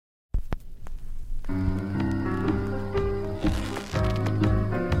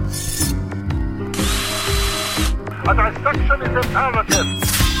A dissection is imperative.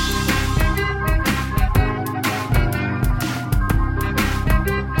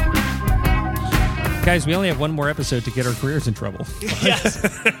 Guys, we only have one more episode to get our careers in trouble.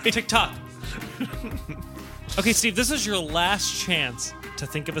 Yes. TikTok. Okay, Steve, this is your last chance to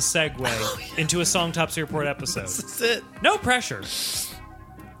think of a segue into a Song Topsy Report episode. That's it. No pressure.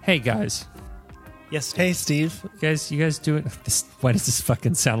 Hey, guys. Yes, Steve. Hey, Steve. You guys doing this? Why does this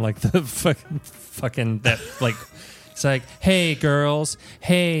fucking sound like the fucking that, like, it's like, hey, girls.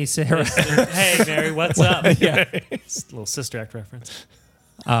 Hey, Sarah. Hey, Mary, what's up? Yeah. It's a little Sister Act reference.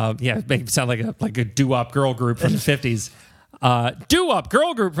 Yeah, make it sound like a doo-wop girl group from the 50s. Doo-wop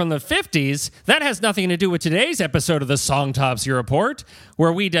girl group from the 50s. That has nothing to do with today's episode of the Song Topsy Report,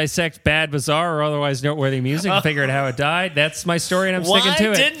 where we dissect bad, bizarre, or otherwise noteworthy music and figure out how it died. That's my story, and I'm sticking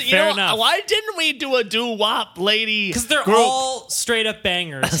to it. Fair enough. Why didn't we do a doo-wop lady? Because they're group? all straight up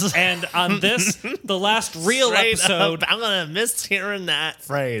bangers. And on this, the last real Straight episode. up, I'm gonna miss hearing that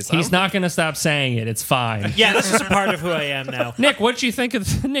phrase. He's not going to stop saying it. It's fine. Yeah, that's just a part of who I am now. Nick, what'd you think of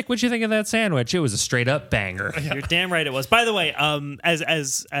that sandwich? It was a straight up banger. You're damn right it was. By the way,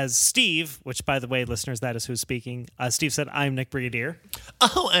 as Steve, which by the way, listeners, that is who's speaking. Steve said, "I'm Nick Brigadier."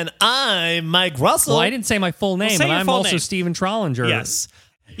 Oh, and I'm Mike Russell. Well, I didn't say my full name, say and your I'm full also name. Steven Trollinger. Yes.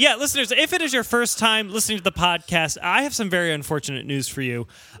 Yeah, listeners, if it is your first time listening to the podcast, I have some very unfortunate news for you.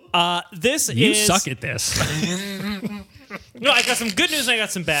 You suck at this. No, I got some good news and I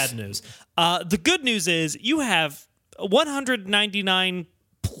got some bad news. The good news is you have 199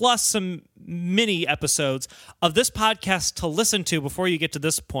 plus some mini episodes of this podcast to listen to before you get to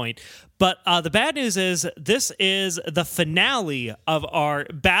this point. But the bad news is this is the finale of our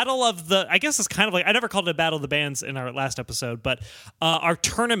Battle of the... I guess it's kind of like... I never called it a Battle of the Bands in our last episode, but our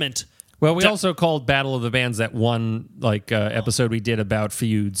tournament... Well, we also called Battle of the Bands that one episode we did about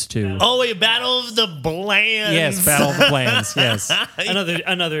feuds too. Oh, wait, Battle of the Blands. Yes, Battle of the Bands. Yes.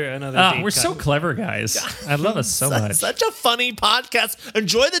 Another We're deep so cut. clever, guys. I love us so much. Such a funny podcast.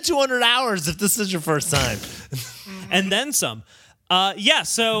 Enjoy the 200 hours if this is your first time. And then some.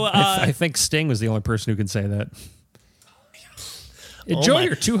 So... I think Sting was the only person who can say that. Enjoy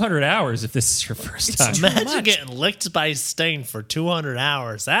your 200 hours if this is your first time. Imagine getting licked by Sting for 200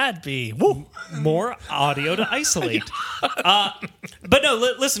 hours. That'd be woo. More audio to isolate. But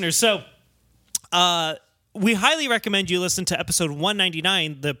no, listeners, so we highly recommend you listen to episode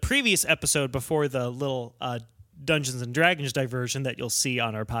 199, the previous episode before the little Dungeons and Dragons diversion that you'll see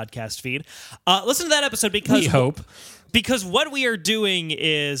on our podcast feed. Listen to that episode because... We hope. Because what we are doing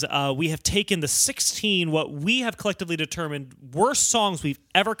is we have taken the 16, what we have collectively determined worst songs we've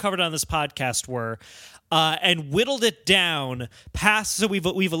ever covered on this podcast were, and whittled it down past. So we've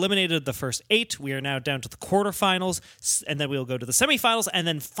eliminated the first 8. We are now down to the quarterfinals, and then we'll go to the semifinals, and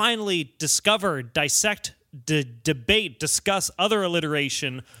then finally discover, dissect, debate, discuss other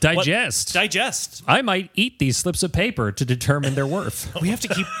alliteration. Digest. Digest. I might eat these slips of paper to determine their worth. We have to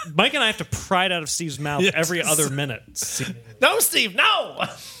keep... Mike and I have to pry it out of Steve's mouth every other minute. No, Steve, no.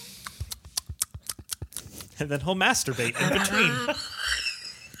 And then he'll masturbate in between.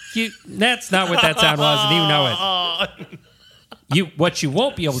 That's not what that sound was, and you know it. What you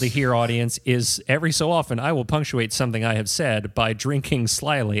won't be able to hear, audience, is every so often I will punctuate something I have said by drinking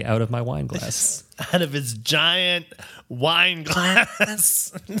slyly out of my wine glass. Out of his giant wine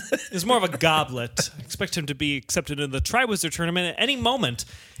glass. It's more of a goblet. I expect him to be accepted in the Triwizard Tournament at any moment.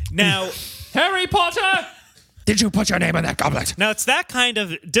 Now, Harry Potter! Did you put your name in that goblet? Now, it's that kind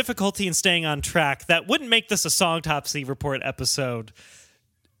of difficulty in staying on track that wouldn't make this a Song Topsy Report episode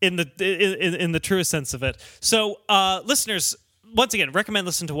in the truest sense of it. So, listeners, once again, recommend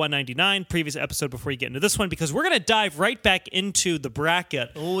listening to 199, previous episode, before you get into this one, because we're going to dive right back into the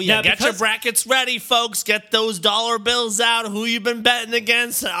bracket. Oh, yeah. Now, Get your brackets ready, folks. Get those dollar bills out. Who you been betting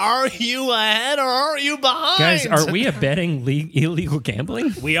against? Are you ahead or are you behind? Guys, are we abetting illegal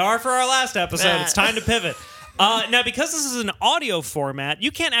gambling? We are for our last episode. It's time to pivot. Now, because this is an audio format,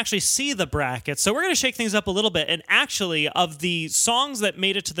 you can't actually see the brackets, so we're going to shake things up a little bit. And actually, of the songs that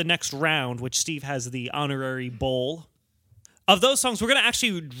made it to the next round, which Steve has the honorary bowl, of those songs, we're going to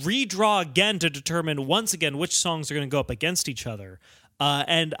actually redraw again to determine, once again, which songs are going to go up against each other.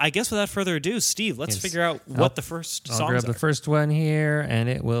 And I guess without further ado, Steve, let's figure out what the first songs I'll grab are. the first one here, and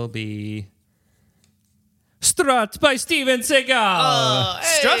it will be Strut by Steven Seagal.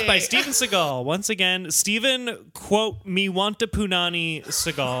 Struck by Steven Seagal. Once again, Steven, quote, me want to punani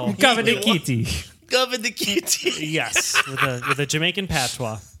Seagal. Governor Kitty. Governor Kitty. Yes, with a Jamaican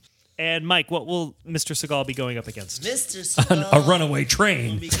patois. And Mike, what will Mr. Seagal be going up against? Mr. Seagal. A runaway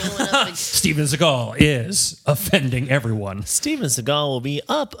train. will be going up against- Steven Seagal is offending everyone. Steven Seagal will be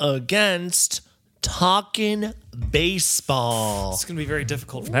up against Talking baseball. It's going to be very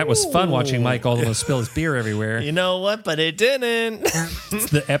difficult. That was fun watching Mike almost spill his beer everywhere. You know what? But it didn't.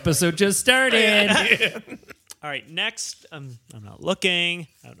 The episode just started. All right, next, I'm not looking.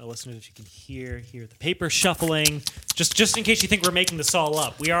 I don't know, listeners, if you can hear the paper shuffling. Just in case you think we're making this all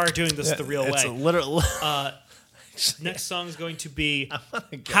up, we are doing this the real It's way. a literal. Next song is going to be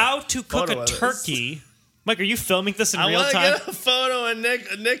How to Cook a Turkey. Mike, are you filming this in I real want to time? get a photo of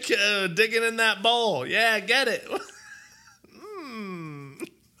Nick digging in that bowl. Yeah, get it.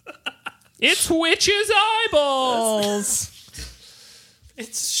 It's Witch's Eyeballs.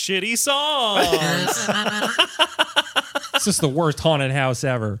 It's shitty songs. This is the worst haunted house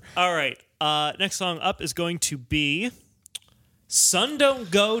ever. All right, next song up is going to be Sun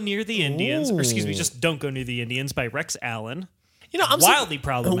Don't Go Near the Indians. Or excuse me, just Don't Go Near the Indians by Rex Allen. You know, I'm Wildly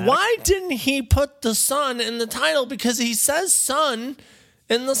problematic. Why didn't he put the sun in the title? Because he says sun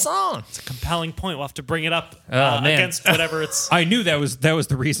in the song. It's a compelling point. We'll have to bring it up man. against whatever it's... I knew that was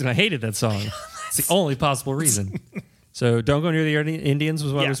the reason I hated that song. It's the only possible reason. So Don't Go Near the Indians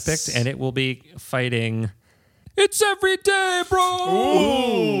was what was Yes. picked, and it will be fighting It's Every Day, Bro.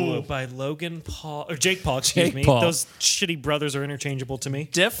 Ooh, by Logan Paul or Jake Paul, excuse Jake me. Paul. Those shitty brothers are interchangeable to me.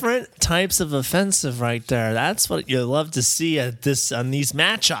 Different types of offensive right there. That's what you love to see on these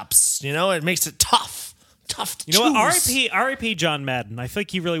matchups. You know, it makes it tough. Tough to You know what? choose. R.I.P. John Madden. I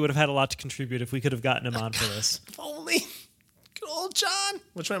think he really would have had a lot to contribute if we could have gotten him on for this. If only. Good old John.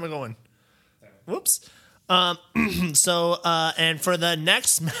 Which way am I going? Whoops. So, and for the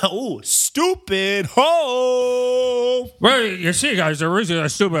next, Stupid Ho! Well, you see, guys, the reason a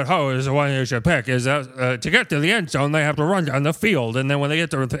stupid hoe is the one you should pick is to get to the end zone, they have to run down the field, and then when they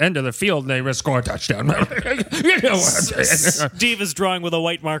get to the end of the field, they score a touchdown. You know what I'm saying? Steve is drawing with a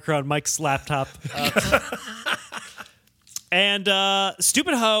white marker on Mike's laptop. And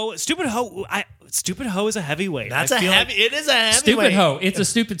Stupid Ho is a heavyweight. That's I a feel heavy. It is a heavyweight. Stupid hoe. It's a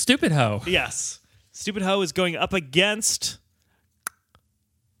stupid hoe. Yes. Stupid Ho is going up against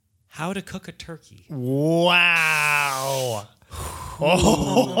How to Cook a Turkey. Wow.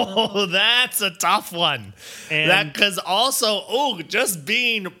 Oh, that's a tough one. And- Because also, just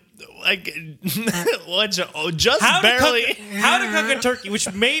being like, just How barely. to cook a turkey,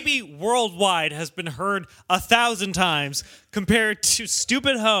 which maybe worldwide has been heard 1,000 times, compared to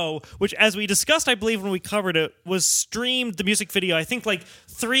Stupid Ho, which, as we discussed, I believe when we covered it, was streamed the music video, I think like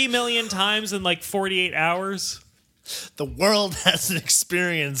 3 million times in like 48 hours. The world hasn't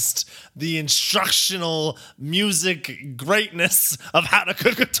experienced the instructional music greatness of how to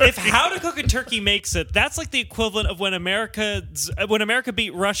cook a turkey. If How to Cook a Turkey makes it, that's like the equivalent of when America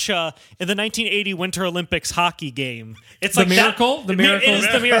beat Russia in the 1980 Winter Olympics hockey game. It's The like miracle? That, The miracle? It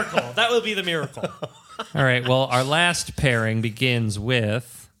is the miracle. That will be the miracle. All right, well, our last pairing begins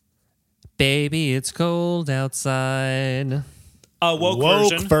with Baby, It's Cold Outside. Woke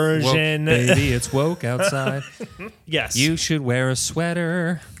version. version. Woke, baby, it's woke outside. Yes. You should wear a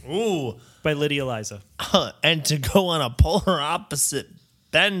sweater. Ooh. by Lydia Liza. And to go on a polar opposite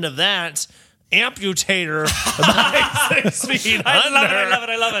bend of that, Amputator by 6 Feet I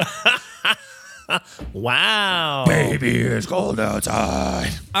Under. love it. Wow. Baby, it's cold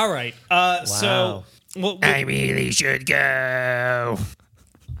outside. All right. So I really should go.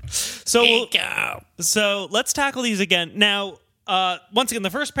 So let's tackle these again. Now, once again, the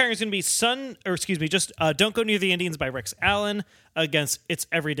first pairing is going to be Don't Go Near the Indians by Rex Allen against It's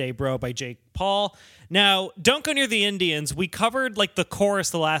Everyday Bro by Jake Paul. Now, Don't Go Near the Indians, we covered like the chorus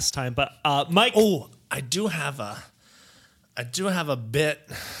the last time, but Mike. Oh, I do have a bit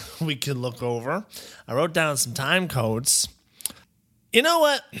we could look over. I wrote down some time codes. You know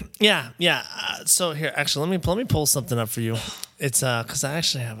what? Yeah. So here, actually, let me pull something up for you. It's because I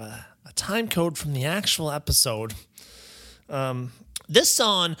actually have a time code from the actual episode. This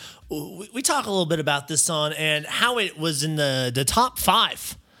song, we talk a little bit about this song and how it was in the top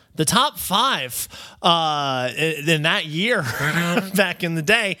five. The top five in that year back in the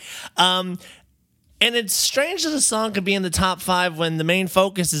day. And it's strange that a song could be in the top five when the main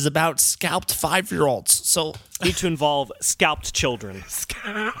focus is about scalped 5-year-olds. So Need to involve scalped children.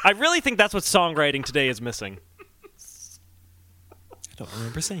 I really think that's what songwriting today is missing. I don't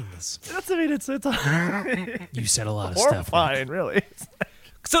remember saying this. it's You said a lot of stuff. horrifying, really.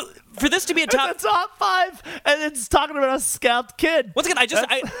 So for this to be a top, top five, and it's talking about a scalped kid. once again,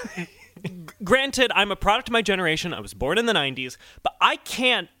 granted, I'm a product of my generation. I was born in the 90s, but I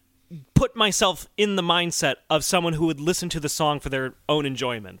can't put myself in the mindset of someone who would listen to the song for their own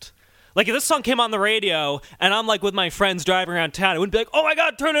enjoyment. Like if this song came on the radio and I'm like with my friends driving around town, I wouldn't be like, "Oh my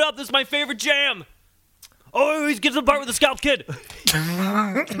God, turn it up! This is my favorite jam." Oh, he gets the part with the scalp kid.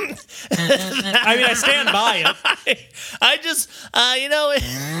 I mean, I stand by it. I just,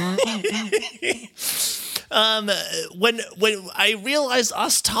 when I realized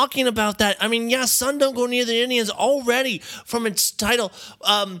us talking about that, I mean, yeah, Sun Don't Go Near the Indians already from its title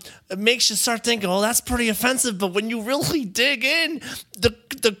it makes you start thinking, oh, that's pretty offensive. But when you really dig in,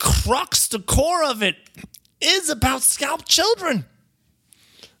 the crux, the core of it is about scalped children.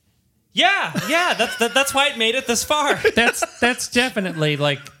 Yeah, that's why it made it this far. That's definitely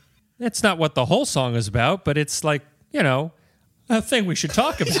like, that's not what the whole song is about, but it's like, a thing we should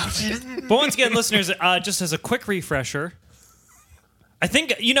talk about. But once again, listeners, just as a quick refresher, I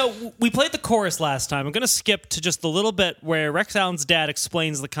think, we played the chorus last time. I'm going to skip to just the little bit where Rex Allen's dad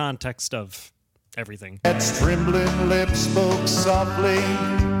explains the context of everything. That trembling lips spoke softly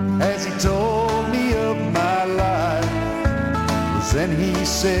as he told me of my life. Then he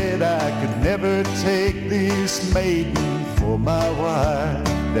said I could never take this maiden for my wife.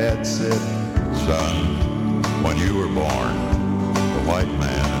 Dad said, son, when you were born, the white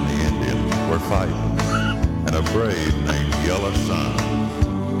man and the Indian were fighting, and a brave named Yellow Sun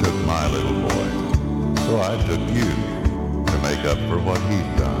took my little boy. So I took you to make up for what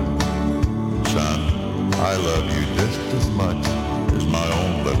he'd done. Son, I love you just as much as my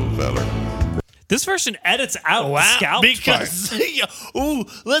own little feller. This version edits out the scalp because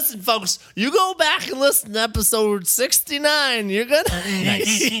listen, folks, you go back and listen to episode 69. You're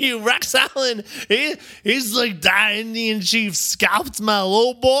gonna Rex Allen. He's like, the Indian chief scalped my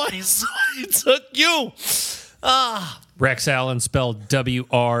little boy, so he took you. Rex Allen spelled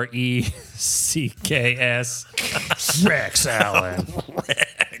WRECKS. Rex Allen.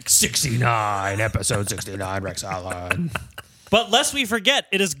 69, episode 69, Rex Allen. But lest we forget,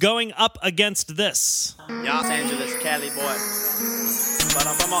 it is going up against this. Los Angeles, Cali boy. But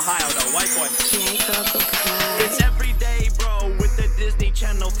I'm from Ohio, though, white boy. It's every day, bro, with the Disney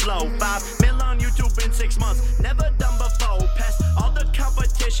Channel flow. 5 mil on YouTube in 6 months, never done before. Past all the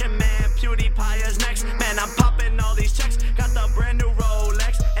competition, man. PewDiePie is next. Man, I'm popping all these checks. Got the brand new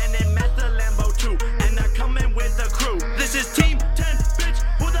Rolex, and then met the Lambo too. And they're coming with the crew. This is Team 10, bitch.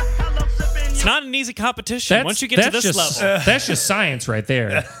 Who the hell I'm flipping you? It's not an easy competition once you get to this level. That's just science right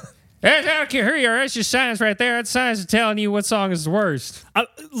there. I don't care who you are. That's just science right there. That's science telling you what song is the worst.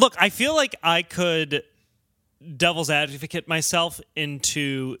 Look, I feel like I could devil's advocate myself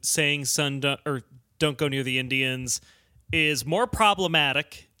into saying Don't Go Near the Indians is more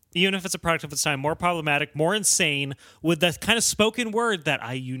problematic, even if it's a product of its time, more problematic, more insane, with that kind of spoken word that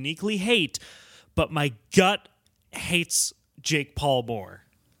I uniquely hate, but my gut hates Jake Paul more.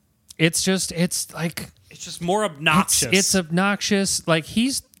 It's just more obnoxious. It's obnoxious. Like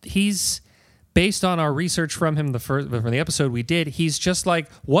he's based on our research from him from the episode we did. He's just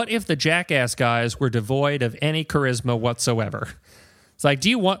like, what if the Jackass guys were devoid of any charisma whatsoever? It's like,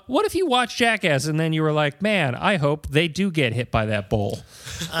 what if you watch Jackass and then you were like, man, I hope they do get hit by that bull.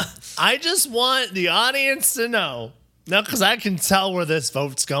 I just want the audience to know. No, because I can tell where this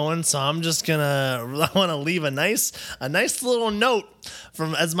vote's going, so I want to leave a nice little note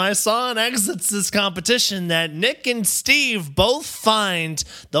from as my son exits this competition that Nick and Steve both find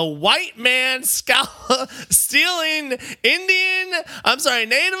the white man stealing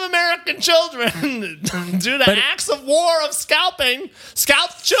Native American children due to acts of war of scalped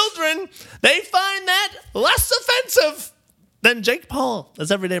children. They find that less offensive than Jake Paul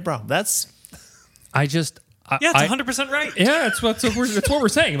as Everyday Bro. That's it's 100% right. Yeah, it's what we're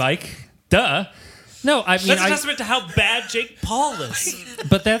saying, Mike. Duh. No, I mean, that's a testament to how bad Jake Paul is.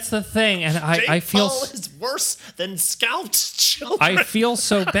 But that's the thing, and I feel Paul is worse than scalped children. I feel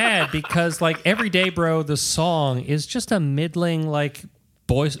so bad because, like, Everyday Bro, the song is just a middling, like,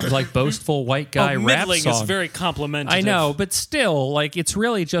 boastful white guy rap middling song. Is very complimentary. I know, but still, like, it's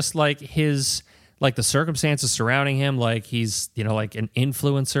really just like his. Like the circumstances surrounding him, like he's, like an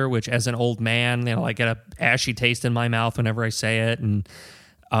influencer, which as an old man, I get a ashy taste in my mouth whenever I say it. And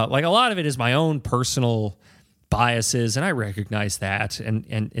like a lot of it is my own personal biases, and I recognize that.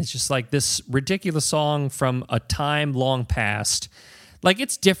 And it's just like this ridiculous song from a time long past. Like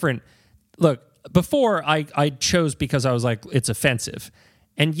it's different. Look, before I chose because I was like, it's offensive.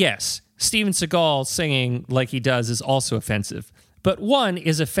 And yes, Steven Seagal singing like he does is also offensive. But one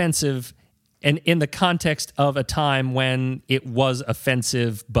is offensive and in the context of a time when it was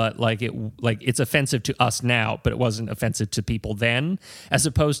offensive, but it's offensive to us now, but it wasn't offensive to people then, as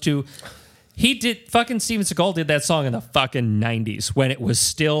opposed to fucking Steven Seagal did that song in the fucking 90s when it was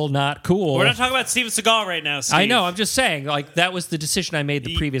still not cool. We're not talking about Steven Seagal right now, Steve. I know, I'm just saying, like, that was the decision I made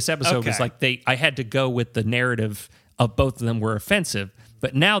the previous episode, was like I had to go with the narrative of both of them were offensive.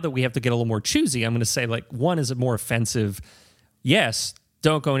 But now that we have to get a little more choosy, I'm going to say like one is a more offensive. Yes,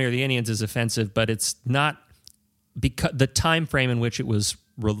 don't go near the Indians is offensive, but it's not because the time frame in which it was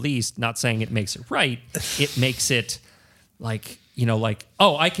released. Not saying it makes it right. It makes it like,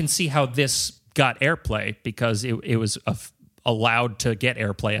 oh, I can see how this got airplay because it was allowed to get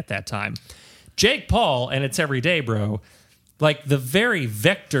airplay at that time. Jake Paul and It's Everyday Bro, like the very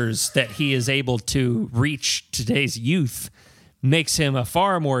vectors that he is able to reach today's youth makes him a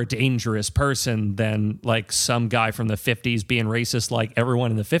far more dangerous person than like some guy from the 50s being racist like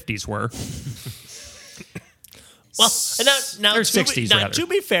everyone in the 50s were. Well, now Or 60s, rather. to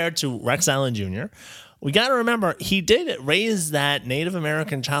be fair to Rex Allen Jr., we got to remember he did raise that Native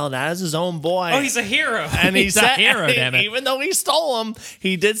American child as his own boy. Oh, he's a hero. and he He's a said, hero, damn it. even though he stole him,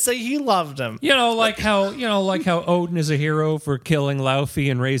 he did say he loved him. Like how Odin is a hero for killing Laufey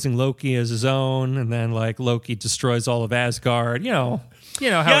and raising Loki as his own, and then like Loki destroys all of Asgard. You know how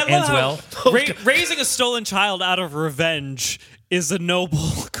Yeah, it ends I well. love how raising a stolen child out of revenge is a noble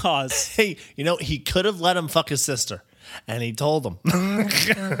cause. Hey, he could have let him fuck his sister, and he told him.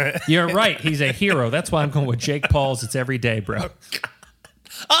 You're right. He's a hero. That's why I'm going with Jake Paul's It's Everyday Bro.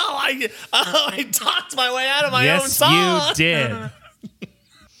 I talked my way out of my own Yes, song. you did.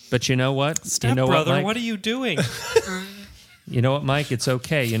 But you know what? Step what, brother, Mike? what are you doing? You know what, Mike? It's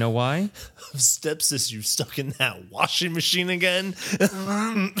okay. You know why? Stepsis, you stuck in that washing machine again?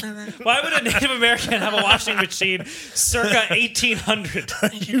 Why would a Native American have a washing machine circa 1800?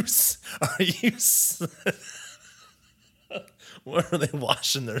 Are you? Where are they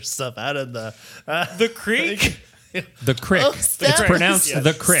washing their stuff out of the? The creek? The crick. Oh, It's Steph. pronounced Yes.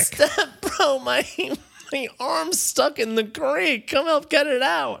 the crick. Step, bro, my arm's stuck in the creek. Come help get it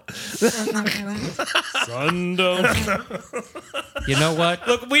out. You know what?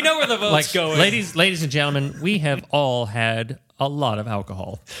 Look, we know where the vote's Like, going. ladies and gentlemen, we have all had a lot of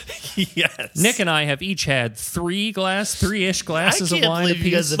alcohol. Yes. Nick and I have each had three-ish glasses of can't wine believe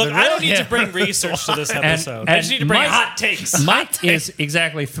you guys apiece. have Look, been I don't really- need to bring research to this episode. I just need to bring Mike- hot takes. Mike is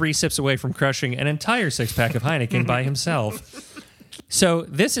exactly 3 sips away from crushing an entire 6-pack of Heineken by himself. So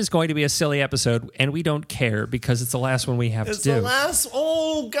this is going to be a silly episode, and we don't care because it's the last one we have It's to do. the last.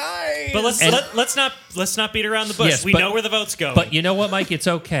 Oh, guys. But let's not beat around the bush. Yes, we but- know where the vote's going. But you know what, Mike? It's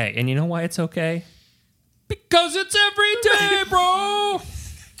okay. And you know why it's okay? Because it's every day, bro.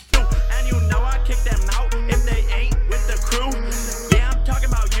 And you know I kick them out if they ain't with the crew. Yeah, I'm talking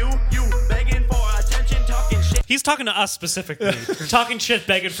about you begging for attention, talking shit. he's talking to us specifically. Talking shit,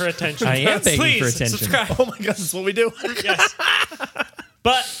 begging for attention. I am begging Please, for attention. subscribe. Oh my God, that's what we do. Yes.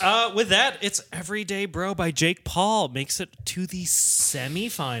 But with that, it's Everyday Bro by Jake Paul. Makes it to the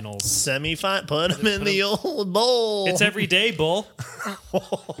semifinals. Semi-final. Put him in the old bowl. It's Everyday Bull.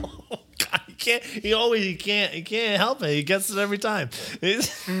 God, he can't help it. He gets it every time.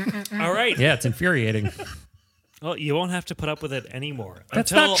 All right. Yeah, it's infuriating. Well, you won't have to put up with it anymore.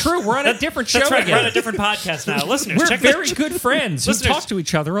 That's not true. We're on a different show That's right. We're on a again. different podcast now. Listeners, We're check very good friends who Listeners, talk to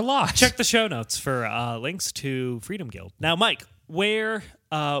each other a lot. check the show notes for links to Freedom Guild. Now, Mike,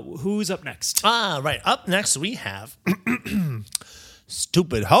 who's up next? Right. Up next, we have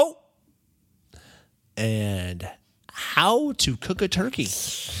Stupid Hoe and How to Cook a Turkey.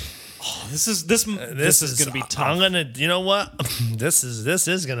 This is going to be tough. I'm gonna. You know what? This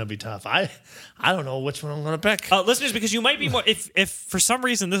is gonna be tough. I don't know which one I'm gonna pick. Listeners, because you might be more. If for some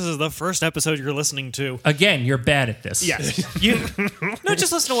reason this is the first episode you're listening to, Again, you're bad at this. yes, no,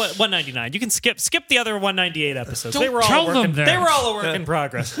 just listen to 199. You can skip the other 198 episodes. Don't they were all tell a them work. that. They were all a work in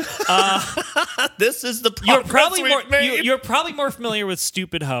progress. This is the You're progress probably we've more. made. You're probably more familiar with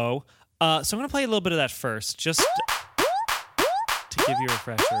Stupid Hoe. So I'm gonna play a little bit of that first, just to give you a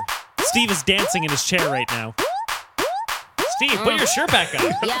refresher. Steve is dancing in his chair right now. Steve, put your shirt back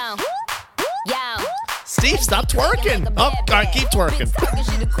on. Yo. Steve, stop twerking. Oh, all right, keep twerking. Talking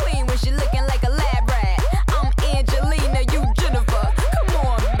she the queen when she looking like a lab rat. I'm Angelina, you Jennifer. Come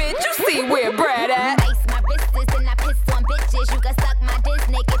on, bitch, you see where Brad at? Ice my wrists and I piss on bitches. You can suck my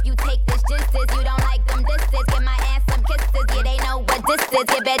dick if you take this justice. You don't like them disses, give my ass some kisses. Yeah, they know what this is.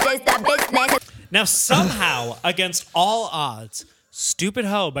 Give it just a business. Now, somehow, against all odds, Stupid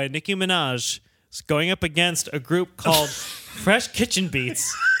Hoe by Nicki Minaj is going up against a group called Fresh Kitchen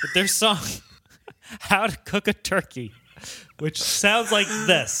Beats with their song How to Cook a Turkey, which sounds like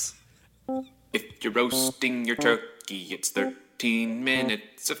this. If you're roasting your turkey, it's 13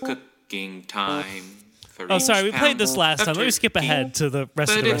 minutes of cooking time. For Oh, each sorry, we played pound this last of time. Let me skip turkey. ahead to the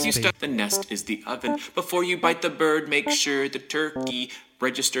rest of But the if you recipe. start, the nest is the oven. Before you bite the bird, make sure the turkey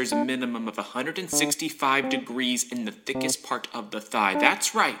registers a minimum of 165 degrees in the thickest part of the thigh.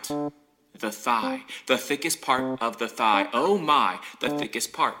 That's right. the thigh, the thickest part of the thigh. Oh my, the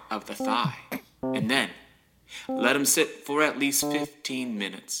thickest part of the thigh. And then let them sit for at least 15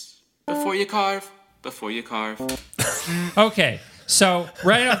 minutes before you carve. Okay, so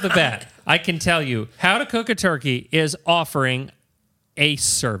right off the bat, I can tell you How to Cook a Turkey is offering a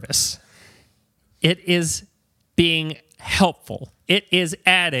service. It is being helpful. It is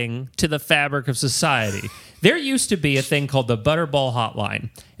adding to the fabric of society. There used to be a thing called the Butterball Hotline,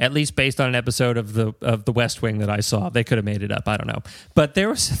 at least based on an episode of the West Wing that I saw. They could have made it up. I don't know. But there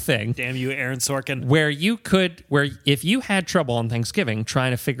was a thing. Damn you, Aaron Sorkin. Where if you had trouble on Thanksgiving trying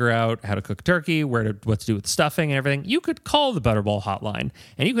to figure out how to cook turkey, what to do with stuffing and everything, you could call the Butterball Hotline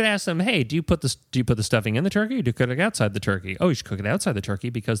and you could ask them, hey, do you put the stuffing in the turkey or do you cook it outside the turkey? Oh, you should cook it outside the turkey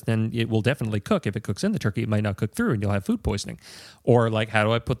because then it will definitely cook. If it cooks in the turkey, it might not cook through and you'll have food poisoning. Or like, how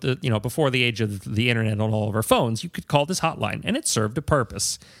do I put before the age of the internet on all of our phones, you could call this hotline and it served a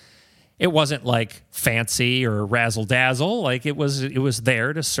purpose. It wasn't like fancy or razzle dazzle. Like it was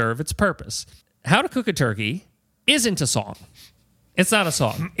there to serve its purpose. How to Cook a Turkey isn't a song. It's not a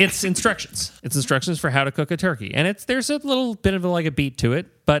song. It's instructions. It's instructions for how to cook a turkey. And there's a little bit of a beat to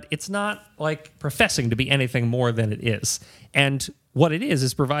it, but it's not like professing to be anything more than it is. And what it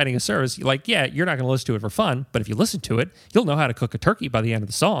is providing a service. Like, yeah, you're not going to listen to it for fun, but if you listen to it, you'll know how to cook a turkey by the end of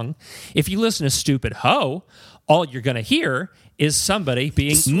the song. If you listen to Stupid Ho, all you're going to hear is somebody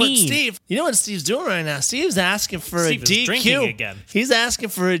being mean. Steve, you know what Steve's doing right now? Steve's asking for Steve a is DQ. drinking again. He's asking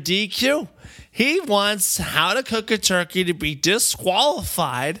for a DQ. He wants How to Cook a Turkey to be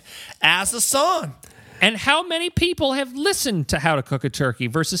disqualified as a song. And how many people have listened to How to Cook a Turkey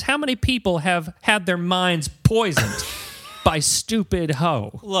versus how many people have had their minds poisoned by Stupid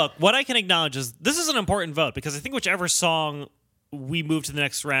Ho? Look, what I can acknowledge is this is an important vote because I think whichever song we move to the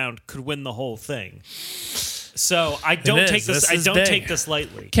next round could win the whole thing. So I don't take this. I don't take this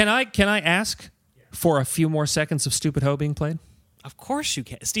lightly. Can I ask for a few more seconds of Stupid Ho being played? Of course you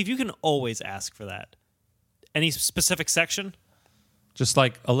can, Steve. You can always ask for that. Any specific section? Just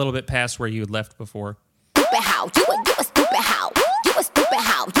like a little bit past where you had left before. Stupid how? You a stupid how? You a stupid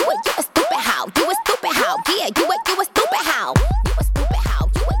how? You a stupid how? You a stupid how? Yeah, you a stupid how? You a stupid how?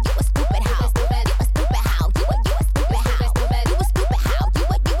 You a stupid how? You a stupid how? You a stupid how? You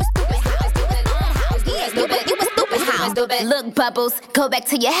a stupid how? You a stupid how? Yeah, you a stupid how? Look, Bubbles, go back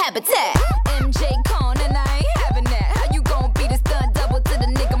to your habitat. MJ Con and I ain't having that. How you gon' be the stunt double to the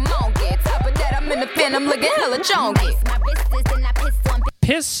nigga monkey? Top of that, I'm in the phantom looking hella chonky. My wrist is and I piss on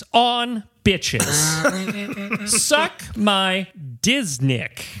Piss on bitches. Suck my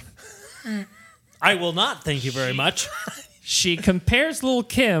Disnick. I will not, thank you very much. She compares Lil'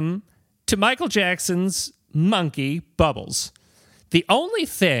 Kim to Michael Jackson's monkey Bubbles. The only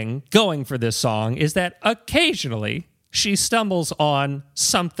thing going for this song is that occasionally she stumbles on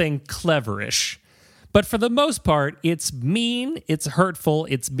something cleverish. But for the most part, it's mean, it's hurtful,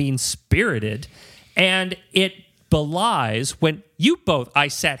 it's mean-spirited, and it belies when you both, I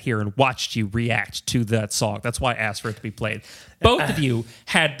sat here and watched you react to that song. That's why I asked for it to be played. Both of you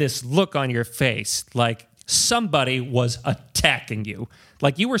had this look on your face like somebody was attacking you.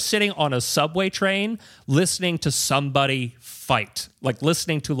 Like you were sitting on a subway train listening to somebody fight, like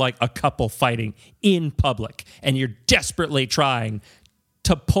listening to like a couple fighting in public, and you're desperately trying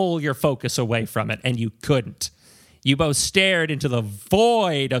to pull your focus away from it, and you couldn't. You both stared into the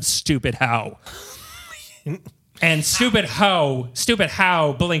void of Stupid How. And Stupid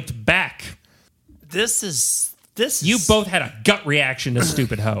How blinked back. This is. You both had a gut reaction to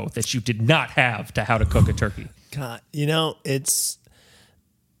Stupid Ho that you did not have to How to Cook a Turkey. God, it's.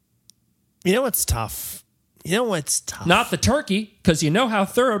 You know what's tough? Not the turkey, because you know how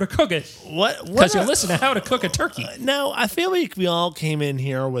thorough to cook it. What? Because you listen to How to Cook a Turkey. No, I feel like we all came in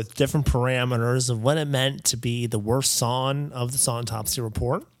here with different parameters of what it meant to be the worst song of the Songtopsy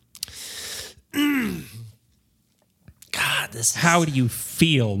Report. God, this is... How do you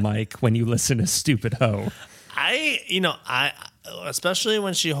feel, Mike, when you listen to Stupid Ho? I especially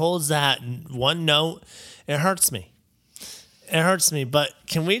when she holds that one note, it hurts me. But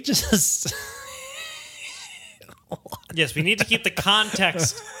can we just... Yes, we need to keep the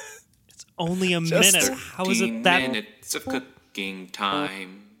context. It's only a minute. How is it that... 15 minutes of cooking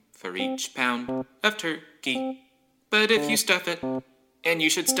time for each pound of turkey. But if you stuff it, and you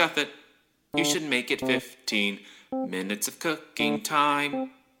should stuff it, you should make it 15 minutes of cooking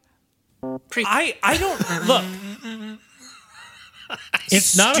time. I don't... Look.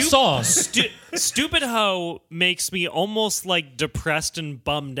 It's not a song. Stupid Ho makes me almost like depressed and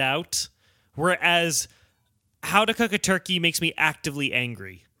bummed out, whereas How to Cook a Turkey makes me actively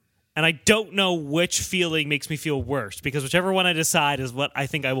angry. And I don't know which feeling makes me feel worse, because whichever one I decide is what I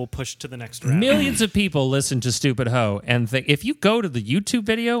think I will push to the next round. Millions of people listen to Stupid Ho, and if you go to the YouTube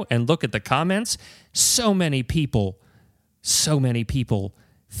video and look at the comments, so many people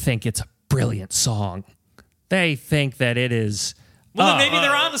think it's a brilliant song. They think that it is. Well, then maybe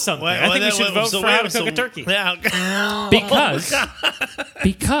they're onto something. I think we should vote for How to Cook a Turkey. Yeah.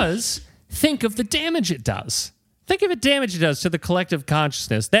 Because think of the damage it does. Think of the damage it does to the collective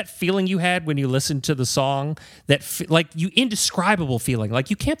consciousness. That feeling you had when you listened to the song, indescribable feeling, like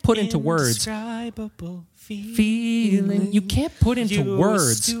you can't put into words. Indescribable Feeling. You can't put into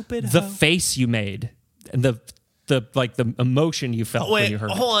words the face you made and the emotion you felt when you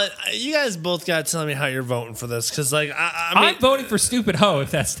heard it. Hold on. You guys both got to tell me how you're voting for this, because I'm voting for Stupid Ho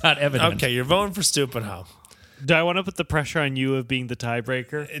if that's not evident. Okay, you're voting for Stupid Ho. Do I want to put the pressure on you of being the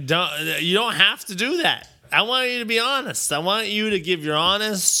tiebreaker? You don't have to do that. I want you to be honest. I want you to give your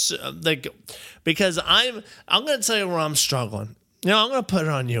honest, because I'm going to tell you where I'm struggling. I'm going to put it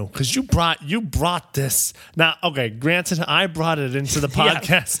on you because you brought this. Now, okay, granted, I brought it into the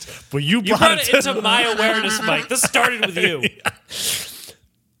podcast, but you brought it into my awareness, Mike. This started with you.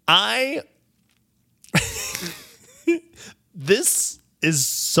 This is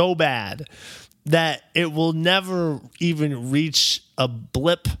so bad that it will never even reach a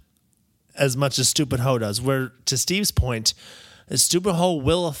blip as much as Stupid Ho does, where, to Steve's point, Stupid Ho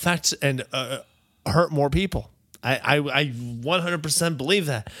will affect and hurt more people. I 100% believe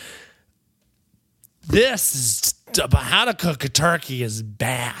that. This is about How to Cook a Turkey is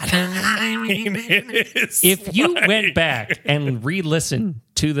bad. I mean, it is. If you went back and re-listened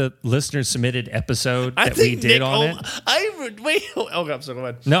to the listener-submitted episode that we did on it. I'm sorry, go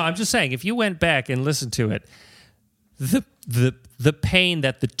ahead. No, I'm just saying, if you went back and listened to it, the pain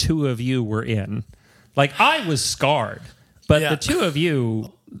that the two of you were in, like I was scarred, but the two of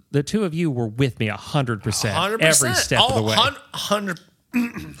you were with me 100%, every step of the way.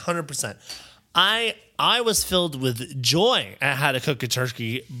 100%. I was filled with joy at How to Cook a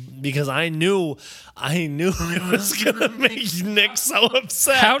Turkey because I knew it was gonna make Nick so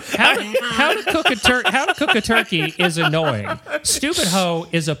upset. How to cook a turkey is annoying. Stupid Ho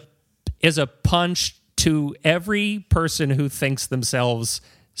is a punch to every person who thinks themselves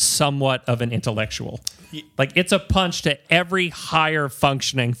somewhat of an intellectual. Like, it's a punch to every higher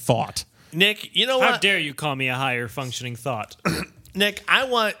functioning thought. Nick, you know what? How dare you call me a higher functioning thought? Nick, I'm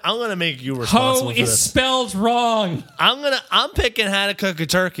gonna make you responsible Ho for is this. spelled wrong. I'm picking How to Cook a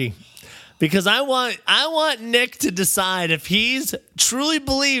Turkey because I want Nick to decide if he's truly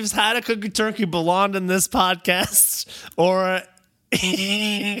believes How to Cook a Turkey belonged in this podcast or.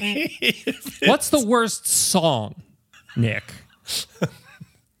 What's the worst song, Nick?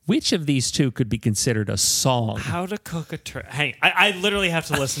 Which of these two could be considered a song? How to Cook a Turkey. Hang, I literally have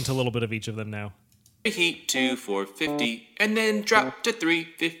to listen to a little bit of each of them now. Heat to 450 and then drop to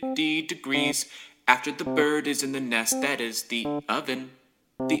 350 degrees. After the bird is in the nest, that is the oven.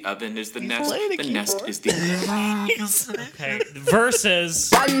 The oven is the nest. The nest is the Okay.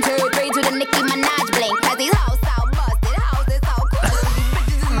 Versus 1, 2, 3 to the Nicki Minaj blink. Cause these hoes so busted, hoes is so crusty.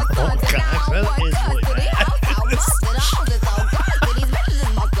 Oh gosh, that is really bad.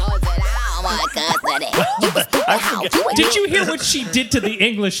 Did you hear what she did to the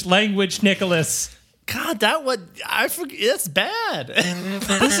English language, Nicholas? God, I forget. It's bad.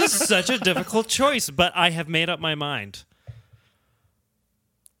 This is such a difficult choice, but I have made up my mind.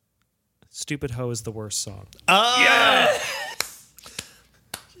 Stupid Ho is the worst song.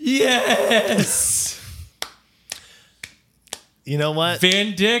 Yes. You know what?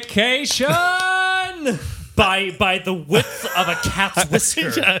 Vindication. By the width of a cat's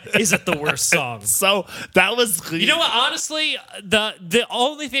whisker, is it the worst song? So that was. You know what? Honestly, the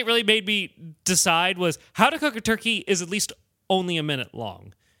only thing that really made me decide was How to Cook a Turkey is at least only a minute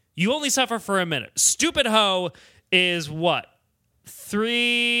long. You only suffer for a minute. Stupid Ho is what?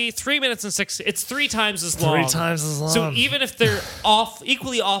 3 minutes and 6. It's 3 times as long. 3 times as long. So even if they're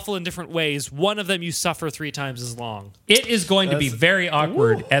equally awful in different ways, one of them you suffer 3 times as long. It is going to be very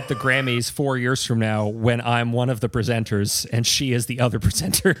awkward at the Grammys 4 years from now when I'm one of the presenters and she is the other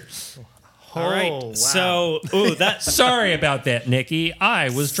presenter. All right. wow. So, Sorry about that, Nikki.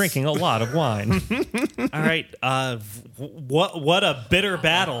 I was drinking a lot of wine. all right. What a bitter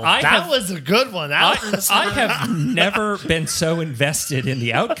battle. That was a good one. I have never been so invested in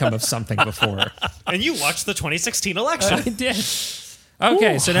the outcome of something before. And you watched the 2016 election. I did.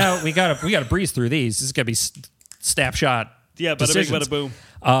 Okay, so now we gotta breeze through these. This is gonna be snapshot. Yeah, bada bing, decisions. bada boom.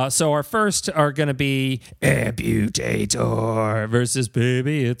 So our first are going to be Amputator versus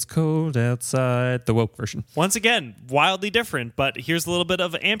Baby It's Cold Outside, the woke version. Once again, wildly different, but here's a little bit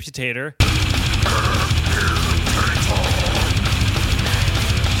of Amputator.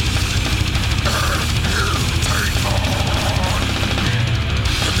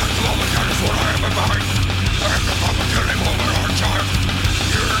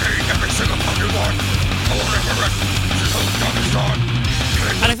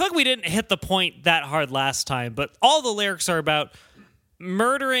 And I feel like we didn't hit the point that hard last time, but all the lyrics are about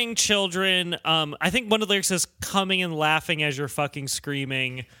murdering children. I think one of the lyrics is coming and laughing as you're fucking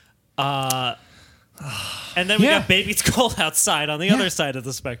screaming. And then we got Baby It's Cold Outside on the other side of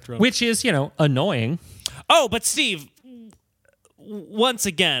the spectrum. Which is, annoying. Oh, but Steve, once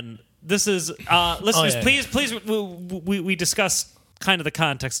again, this is listeners. Please, we discussed kind of the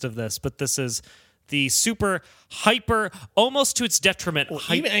context of this, but this is the super hyper, almost to its detriment.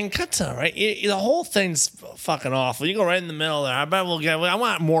 And Kata, right? The whole thing's fucking awful. You go right in the middle there. I bet I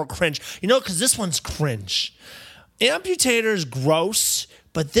want more cringe. Because this one's cringe. Amputator's gross,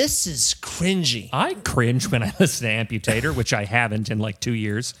 but this is cringy. I cringe when I listen to Amputator, which I haven't in like 2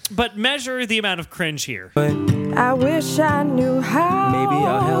 years. But measure the amount of cringe here. I wish I knew how. Maybe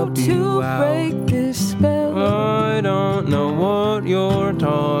I'll help you out. Break this spell. I don't know what you're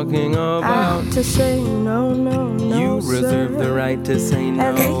talking about. To say no, you reserve the right to say no.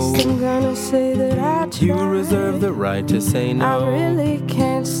 At least I'm gonna say that I tried. You reserve the right to say no. I really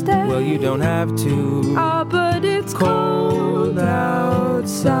can't stay. Well, you don't have to. Oh, but it's cold outside.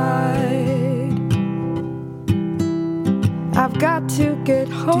 I've got to get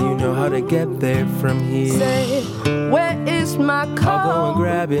home. Do you know how to get there from here? Say, where is my coat? I'll go and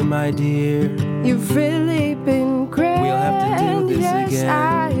grab it, my dear. You've really been great. We'll have to do this again.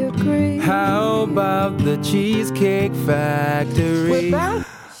 I agree. How about the Cheesecake Factory?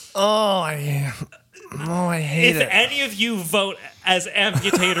 I hate it. If any of you vote as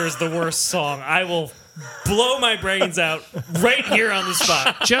Amputator is the worst song, I will blow my brains out right here on the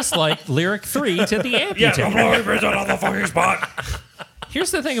spot. Just like lyric 3 to the Amputator. Yeah, I'm blowing my brains out on the fucking spot.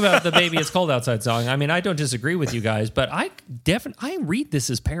 Here's the thing about the Baby It's Cold Outside song. I mean, I don't disagree with you guys, but I read this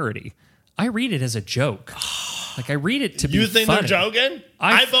as parody. I read it as a joke. Like, I read it to be You think funny. they're joking?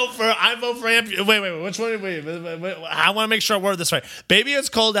 I vote for Amputator. Wait, which one? Wait, I want to make sure I word this right. Baby It's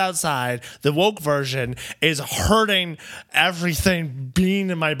Cold Outside, the woke version, is hurting everything being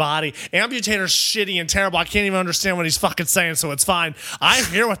in my body. Amputator's shitty and terrible. I can't even understand what he's fucking saying, so it's fine. I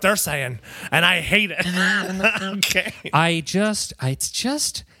hear what they're saying, and I hate it. Okay.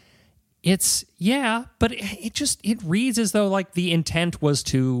 But it reads as though, like, the intent was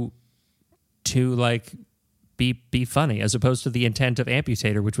to like be funny, as opposed to the intent of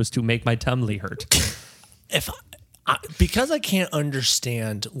Amputator, which was to make my tummy hurt. Because I can't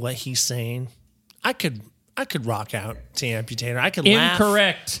understand what he's saying, I could rock out to Amputator. I could laugh.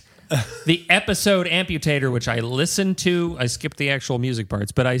 Incorrect. The episode Amputator, which I listened to, I skipped the actual music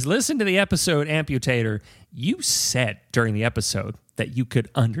parts, but I listened to the episode Amputator. You said during the episode that you could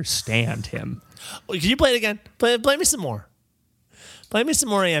understand him. Can you play it again? Play me some more. Play me some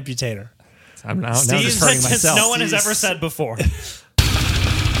more Amputator. I'm now just hurting myself. No one has ever said before. Good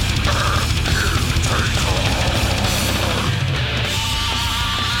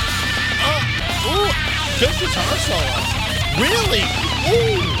guitar solo. Really?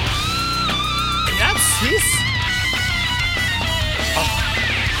 Ooh.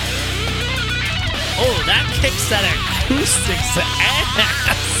 That kicks that acoustics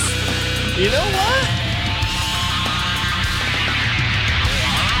ass. You know what?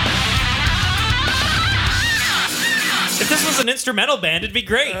 If this was an instrumental band, it'd be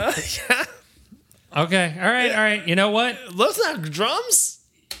great. Yeah. Okay. All right. You know what? Those are drums.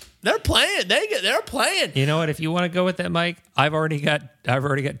 They're playing. They're playing. You know what? If you want to go with that, Mike, I've already got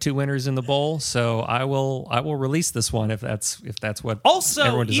 2 winners in the bowl, so I will release this one if that's what Also,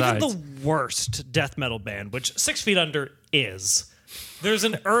 everyone even decides. the worst death metal band, which 6 Feet Under is, there's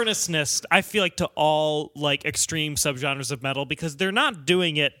an earnestness, I feel like, to all like extreme subgenres of metal, because they're not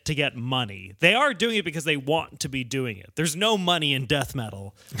doing it to get money. They are doing it because they want to be doing it. There's no money in death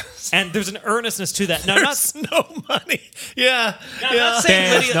metal, and there's an earnestness to that. Now, There's no money. Yeah. I'm not saying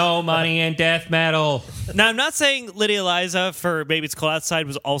There's no money in death metal. Now, I'm not saying Lydia Liza for Baby It's Cold Outside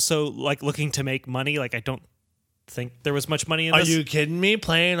was also like looking to make money. Like, I don't think there was much money in Are this. you kidding me?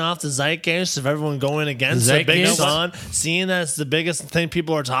 Playing off the zeitgeist of everyone going against the big Zeitgeist? song, seeing that it's the biggest thing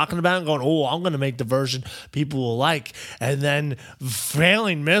people are talking about, and going, "Oh, I'm going to make the version people will like," and then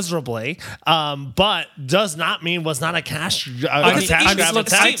failing miserably. But does not mean was not a cash grab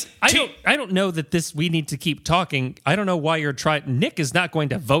attempt. I don't know that this. We need to keep talking. I don't know why you're trying. Nick is not going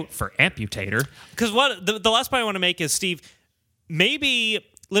to vote for Amputator. Because what the last point I want to make is, Steve, maybe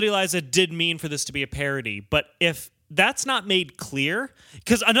Lydia Liza did mean for this to be a parody, but if that's not made clear,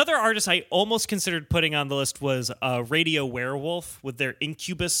 because another artist I almost considered putting on the list was Radio Werewolf with their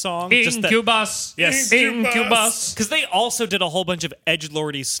Incubus song. Incubus. Yes. Incubus. Because they also did a whole bunch of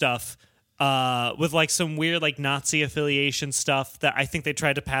edgelordy stuff with like some weird like Nazi affiliation stuff that I think they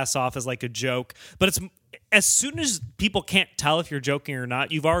tried to pass off as like a joke. But it's as soon as people can't tell if you're joking or not,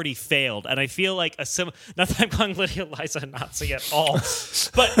 you've already failed. And I feel like not that I'm calling Lydia Liza a Nazi at all,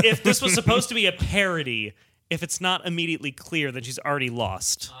 but if this was supposed to be a parody, if it's not immediately clear, then she's already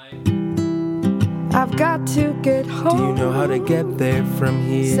lost. I've got to get home. Do you know how to get there from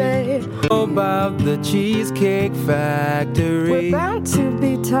here? Say, About the Cheesecake Factory. we're bound to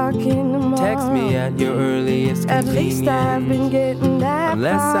be talking tomorrow. Text me at your earliest At least I've been getting that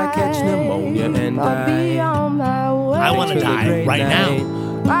Unless I catch pneumonia and I'll be die. on my way. I want to die right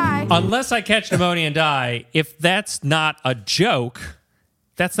now. Bye. Unless I catch pneumonia and die, if that's not a joke,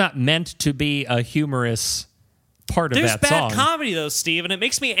 that's not meant to be a humorous part of There's that bad song. comedy though, Steve, and it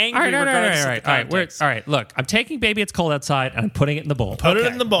makes me angry. All right, regardless all of right, the all right. context. All right, look, I'm taking Baby It's Cold Outside and I'm putting it in the bowl. Put it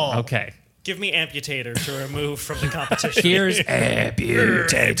in the bowl. Okay. Give me Amputator to remove from the competition. Here's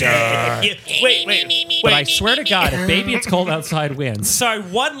Amputator. Wait. But I swear to God, if Baby It's Cold Outside wins, Sorry,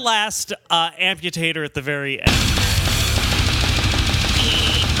 one last Amputator at the very end.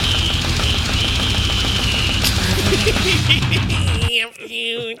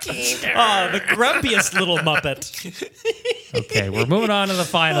 Oh, the grumpiest little Muppet. okay, we're moving on to the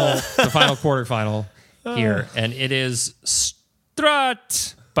final quarterfinal here, and it is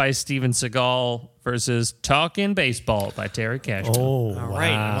Strut by Steven Seagal versus Talkin' Baseball by Terry Cashman. Oh, All right,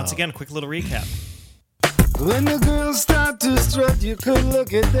 and once again, a quick little recap. When the girls start to strut, you could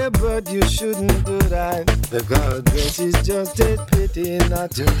look at their butt, you shouldn't do that. Because this is just a pity,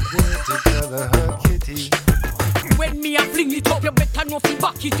 not to get to cover her kitty. When me a fling it up, you better know fi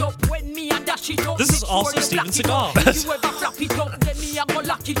back it up. When me a dash it up, This is also Steven Seagal. You ever flap it up, then me a go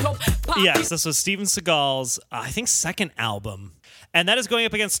lock it up. Yes, this was Steven Seagal's, I think, second album. And that is going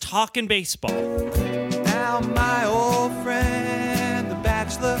up against Talkin' Baseball. Now my old friend, the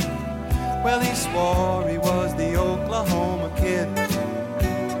bachelor, well, he swore he was the Oklahoma kid.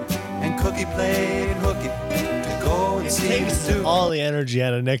 And Cookie played hooky to go and see Takes the all the energy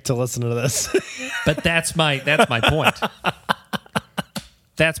out of Nick to listen to this. But that's my point.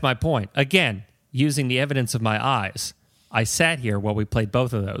 That's my point. Again, using the evidence of my eyes, I sat here while we played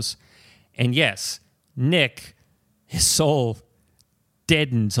both of those. And yes, Nick, his soul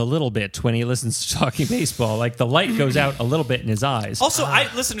deadens a little bit when he listens to Talking Baseball. Like the light goes out a little bit in his eyes. Also,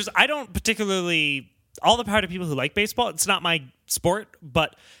 listeners, I don't particularly, all the power to people who like baseball, it's not my sport,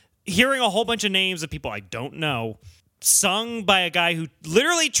 but hearing a whole bunch of names of people I don't know sung by a guy who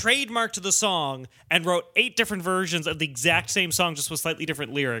literally trademarked the song and wrote 8 different versions of the exact same song just with slightly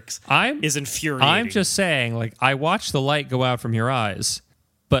different lyrics is infuriating. I'm just saying, like, I watched the light go out from your eyes,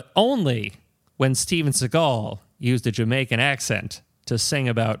 but only when Steven Seagal used a Jamaican accent to sing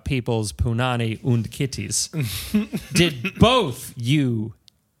about people's punani und kitties. Did both you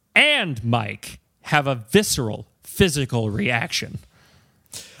and Mike have a visceral physical reaction?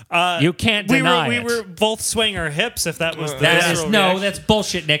 You can't deny we it. were both swaying our hips if that was the That is visceral no, reaction. that's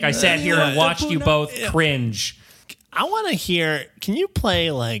bullshit, Nick. I sat here and watched you both cringe. I want to hear. Can you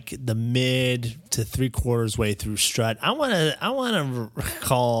play like the mid to 3/4 way through Strut? I want to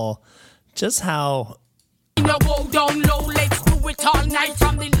recall just how. Now go down low, let's do it all night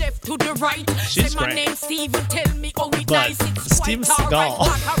from the left to the right. She's Say my great. name Steven, tell me oh it But nice. It's Steven quite alright, Seagal.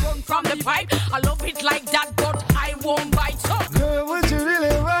 but I run from the pipe. I love it like that, but I won't bite. So Girl, what you really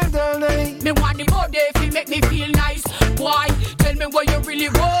want all night? me want the body if it make me feel nice. Why? Tell me what you really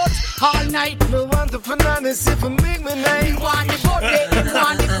want all night. Me want the bananas if it make me nice. Me want the body, me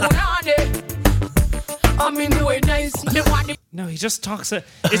want the punani. I mean do it nice. Me want the No, he just talks.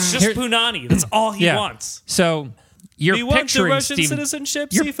 It's just punani. That's all he Yeah. wants. So you're We want the picturing Russian Steven, citizenship.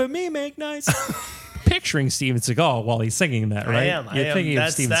 you're See for me, make nice. picturing Steven Seagal while he's singing that, right? I You're am. thinking That's-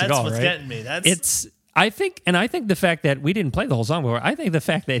 of Steven that's Seagal, what's right? getting me. That's- I think the fact that we didn't play the whole song before, I think the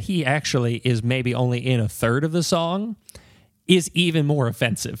fact that he actually is maybe only in a third of the song is even more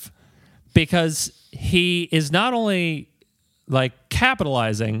offensive, because he is not only like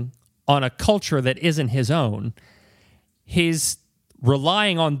capitalizing on a culture that isn't his own, he's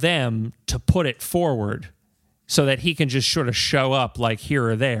relying on them to put it forward so that he can just sort of show up like here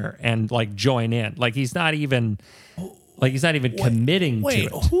or there and like join in. Like he's not even committing to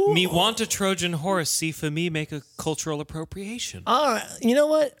it. Me want a Trojan horse, see for me make a cultural appropriation. All right, you know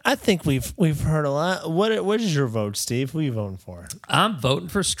what? I think we've heard a lot. What is your vote, Steve? Who are you voting for? I'm voting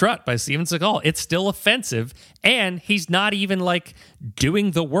for Strut by Steven Seagal. It's still offensive, and he's not even like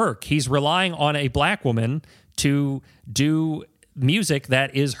doing the work. He's relying on a black woman to do music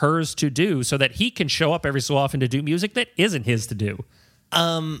that is hers to do so that he can show up every so often to do music that isn't his to do.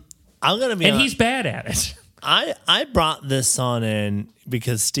 I'm gonna be and honest. He's bad at it. I brought this song in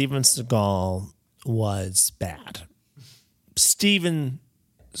because Steven Seagal was bad. Steven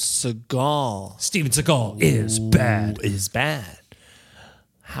Seagal is bad.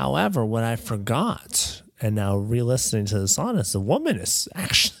 However, what I forgot, and now re-listening to the song, is the woman is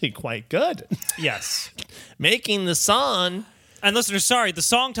actually quite good. Yes. Making the song. And listeners, sorry, the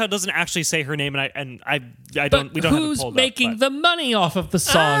song title doesn't actually say her name, and I don't. We don't have it who's pulled making up, the money off of the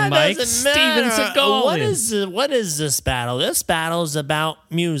song, Mike? Doesn't Steven matter. Seagal. What is this battle? This battle is about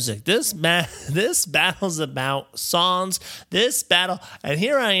music. This battle's about songs. This battle, and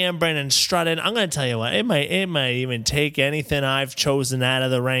here I am, Brandon, strutting. I'm going to tell you what. It might even take anything I've chosen out of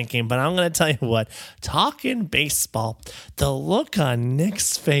the ranking, but I'm going to tell you what. Talking baseball, the look on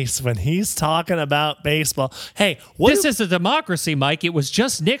Nick's face when he's talking about baseball. Hey, This is a democracy, Mike. It was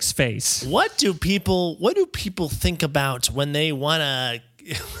just Nick's face. What do people think about when they wanna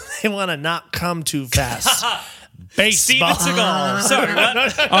not come too fast? Baseball. Steven Seagal. Sorry,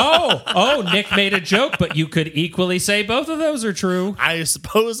 what? Oh, Nick made a joke, but you could equally say both of those are true. I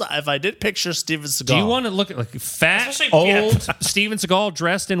suppose if I did picture Steven Seagal. Do you want to look at like fat, Especially- old Steven Seagal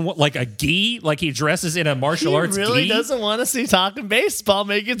dressed in what, like a gi? Like he dresses in a martial arts He really gi? doesn't want to see Talking Baseball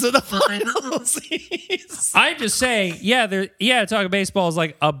make it to the finals. I'm just saying, Talking Baseball is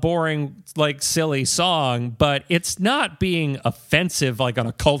like a boring, like silly song, but it's not being offensive like on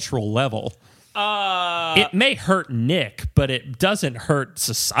a cultural level. It may hurt Nick, but it doesn't hurt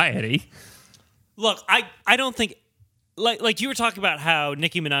society. Look, I don't think like you were talking about how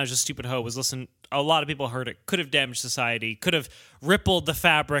Nicki Minaj's Stupid Hoe was listened. A lot of people heard it. Could have damaged society. Could have rippled the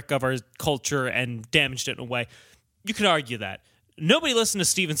fabric of our culture and damaged it in a way. You could argue that. Nobody listened to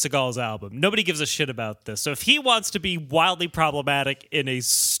Steven Seagal's album. Nobody gives a shit about this. So if he wants to be wildly problematic in a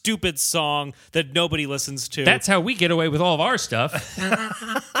stupid song that nobody listens to, That's how we get away with all of our stuff.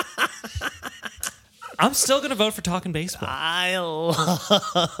 I'm still going to vote for Talking Baseball. I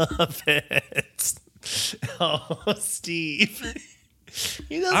love it. Oh, Steve.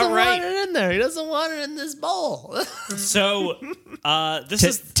 He doesn't want it in there. He doesn't want it in this bowl. So this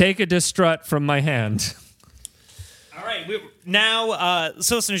is... Take a distrut from my hand. All right.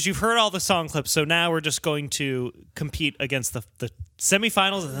 So listeners, you've heard all the song clips, so now we're just going to compete against the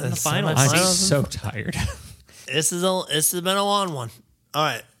semifinals and then the finals. I'm so tired. This has been a long one. All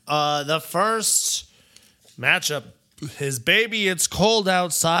right. The first matchup is Baby It's Cold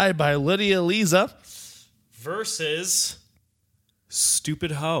Outside by Lydia Lisa versus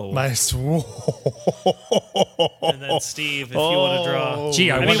Stupid Hoe. My And then Steve, if you want to draw. Gee,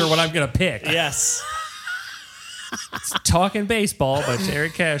 I wonder what I'm going to pick. Yes. It's Talking Baseball by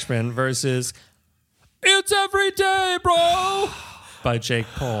Terry Cashman versus It's Every Day, Bro by Jake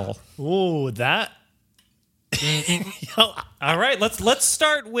Paul. Ooh, that. All right, let's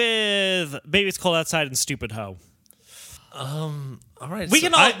start with Baby It's Cold Outside and Stupid Hoe. All right. We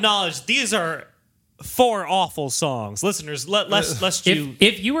can all acknowledge these are 4 awful songs. Listeners, let's you.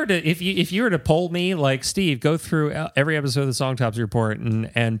 If you were to poll me, like, Steve, go through every episode of the Song Tops Report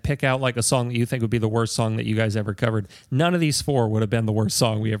and pick out like a song that you think would be the worst song that you guys ever covered. None of these 4 would have been the worst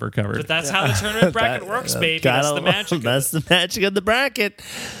song we ever covered. But that's how the tournament bracket works, baby. That's the magic. That's the magic of the bracket.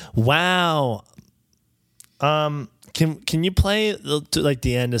 Wow. Can you play like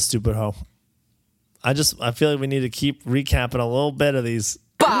the end of Stupid Hoe? I feel like we need to keep recapping a little bit of these.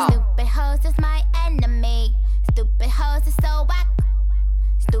 Stupid hoes is my enemy. Stupid hoes is so whack.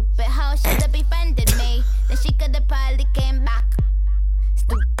 Stupid hoe should have befriended me. Then she could have probably came back.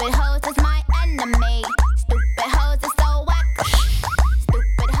 Stupid hoes is my enemy. Stupid hoes is so whack.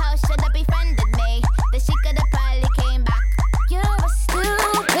 Stupid hoe should have befriended me. Then she could have probably came back. You're a stupid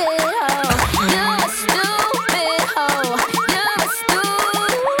hoe. You're a stupid hoe. You're a stupid.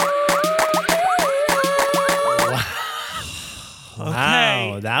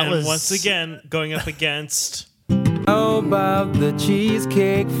 Wow, that and was once again going up against. How about the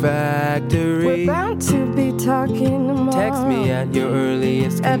Cheesecake Factory? We're bound to be talking tomorrow. Text me at your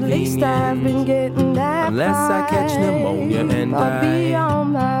earliest At convenience. least I've been getting that Unless I catch pneumonia and I'll be die.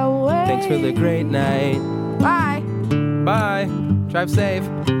 on my way. Thanks for the great night. Bye. Bye. Drive safe.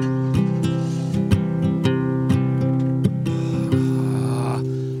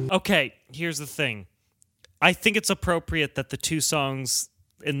 Okay, here's the thing. I think it's appropriate that the two songs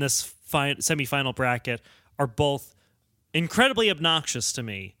in this semifinal bracket are both incredibly obnoxious to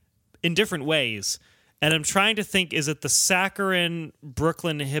me in different ways. And I'm trying to think, is it the saccharine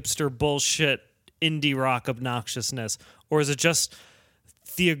Brooklyn hipster bullshit indie rock obnoxiousness, or is it just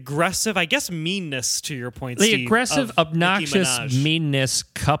the aggressive, I guess, meanness to your point, Steve? The aggressive, obnoxious meanness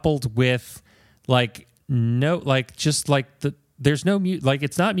coupled with there's no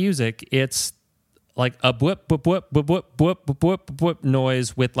it's not music. It's like a whoop, whoop, whoop, whoop, whoop, whoop, whoop, whoop, whoop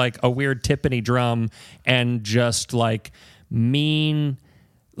noise with like a weird timpani drum and just like mean,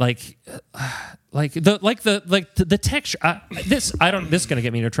 the texture. This is gonna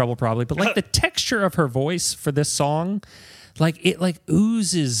get me into trouble probably, but like the texture of her voice for this song, like it like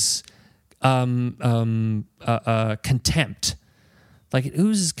oozes contempt. Like it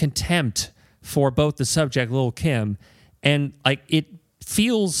oozes contempt for both the subject, Lil' Kim, and like it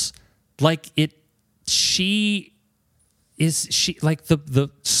feels like she the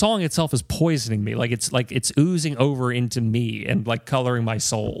song itself is poisoning me. Like it's oozing over into me and like coloring my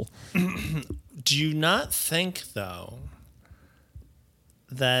soul. Do you not think though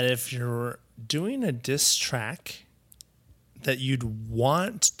that if you're doing a diss track that you'd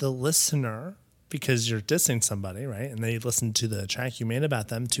want the listener, because you're dissing somebody, right? And they listen to the track you made about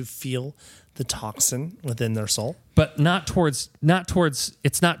them, to feel the toxin within their soul. But it's not towards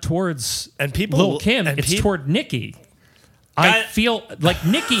and people, Lil' Kim, it's toward Nicki. I feel like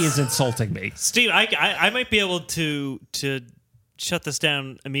Nicki is insulting me. Steve, I might be able to shut this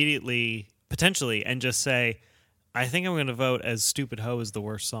down immediately, potentially, and just say, I think I'm going to vote as Stupid Ho is the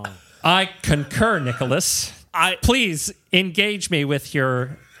worst song. I concur, Nicholas. Please engage me with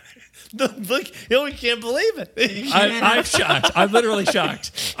your... Look, we can't believe it. I'm shocked. I'm literally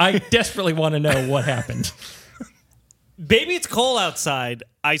shocked. I desperately want to know what happened. Baby It's Cold Outside,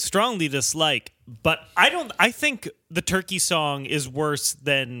 I strongly dislike, but I think the Turkey song is worse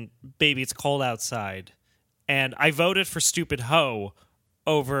than Baby It's Cold Outside. And I voted for Stupid Ho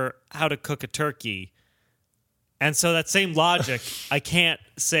over How to Cook a Turkey. And so that same logic, I can't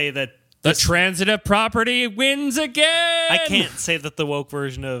say that the transitive property wins again. I can't say that the woke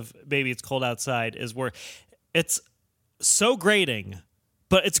version of Baby It's Cold Outside is worse. It's so grating,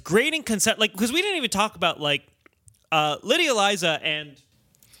 but it's grating concept, like, because we didn't even talk about like Lydia Liza and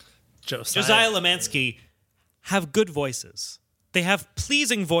Josiah Lemansky have good voices. They have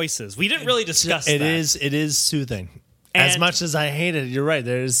pleasing voices. We didn't really discuss that. It is soothing. As much as I hate it, you're right.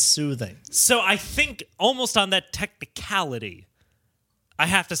 There is soothing. So I think almost on that technicality, I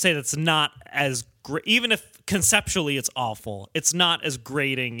have to say that's not as great. Even if conceptually it's awful, it's not as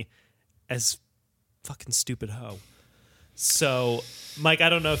grating as fucking Stupid Ho. So, Mike, I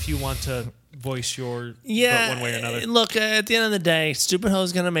don't know if you want to voice your vote one way or another. Look, at the end of the day, Stupid Ho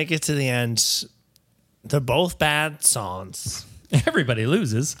is going to make it to the end. They're both bad songs. Everybody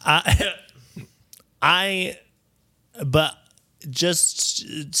loses. But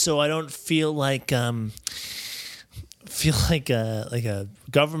just so I don't feel like a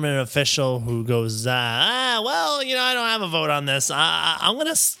government official who goes, well, I don't have a vote on this. I'm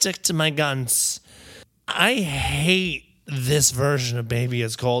gonna stick to my guns. I hate this version of Baby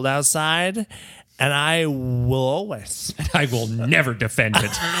It's Cold Outside, and I will always. I will never defend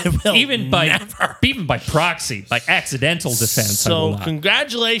it. Even by proxy, by accidental defense. So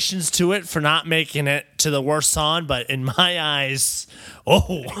congratulations to it for not making it to the worst song, but in my eyes,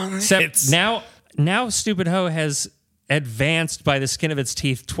 except now Stupid Ho has advanced by the skin of its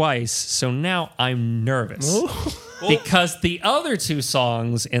teeth twice, so now I'm nervous. Because the other two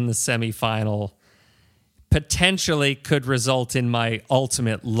songs in the semifinal potentially could result in my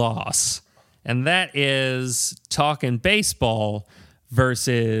ultimate loss. And that is Talkin' Baseball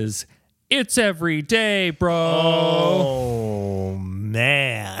versus It's Every Day, Bro. Oh,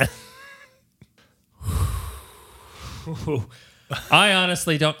 man. I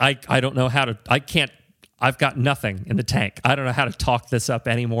honestly don't, I don't know how to, I've got nothing in the tank. I don't know how to talk this up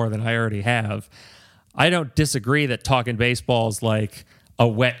any more than I already have. I don't disagree that Talkin' Baseball is like a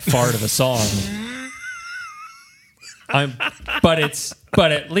wet fart of a song. But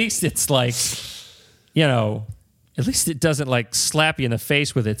at least it's like, at least it doesn't like slap you in the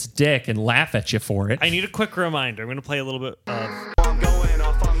face with its dick and laugh at you for it. I need a quick reminder. I'm going to play a little bit of... I'm going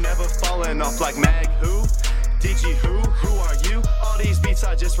off, I'm never falling off like Mag who? DG who are you? All these beats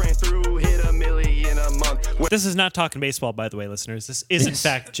I just ran through hit 1 million a month. This is not Talking Baseball, by the way, listeners. This is, in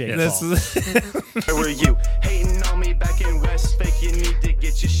fact, Jake Paul. Where were you? Hating on me back in West Fake, you need to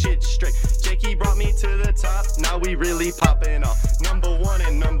get get your shit straight. Jakey brought me to the top, now we really popping off. Number 1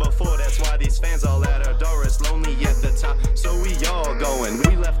 and number 4, that's why these fans all at our door. It's lonely at the top, so we all going.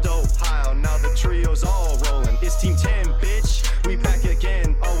 We left Ohio, now the trio's all rolling. It's Team 10, bitch. We back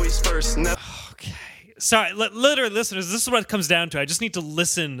again, always first. Sorry, literally, listeners, this is what it comes down to. I just need to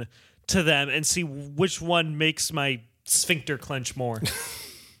listen to them and see which one makes my sphincter clench more.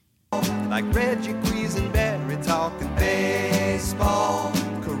 Like Reggie Quisenberry talking baseball,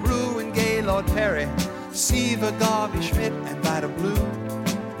 Carew and Gaylord Perry, Seaver, Garvey, Schmidt, and Vida Blue.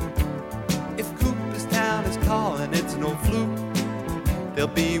 If Cooperstown is calling, it's no fluke. They'll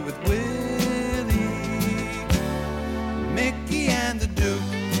be with Willie, Mickey, and the Duke.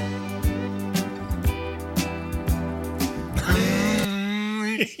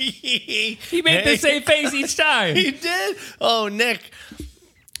 He made the same face each time. He did. Oh, Nick,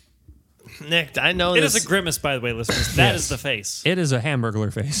 I know It this. is a grimace, by the way, listeners. That is the face. It is a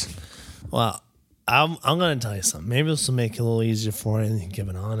hamburglar face. Well, I'm going to tell you something. Maybe this will make it a little easier for you and you can give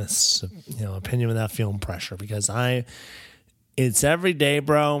an honest, opinion without feeling pressure. Because it's every day,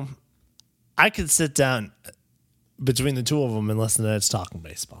 bro. I could sit down between the two of them and listen to It's Talking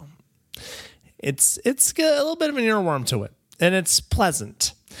Baseball. It's got a little bit of an earworm to it, and it's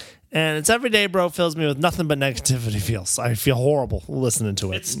pleasant. And it's every day, bro. Fills me with nothing but negativity. Feels. I feel horrible listening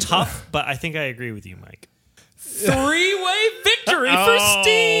to it. It's tough, but I think I agree with you, Mike. 3-way victory for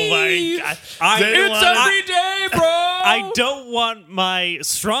Steve. My God. It's every day, bro. I don't want my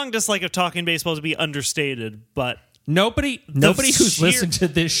strong dislike of talking baseball to be understated, but Nobody who's sheer- listened to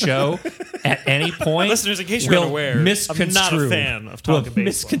this show at any point, listeners, in case you're will unaware, misconstrue. I'm not a fan of talking will baseball.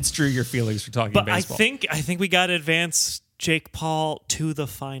 misconstrue your feelings for talking But baseball. I think we got to advance Jake Paul to the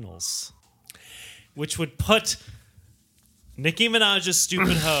finals, which would put Nicki Minaj's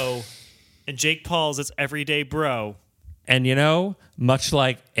Stupid Hoe and Jake Paul's It's Everyday Bro. And much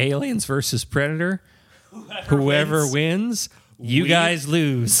like Aliens versus Predator, whoever wins, you guys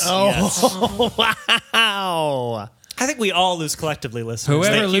lose. Oh, wow. I think we all lose collectively, listeners.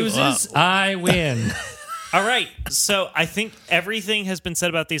 Whoever Thank you. loses, I win. All right. So I think everything has been said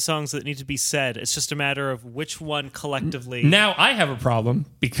about these songs that need to be said. It's just a matter of which one collectively. Now I have a problem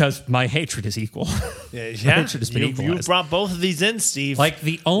because my hatred is equal. My hatred has been You equalized. brought both of these in, Steve. Like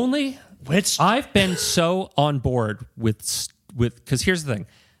the only I've been so on board with because here's the thing,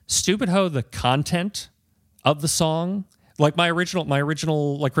 Stupid Hoe, the content of the song, like my original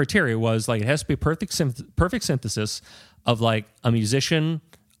like criteria was like it has to be a perfect synthesis of like a musician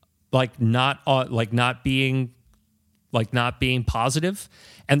not being positive,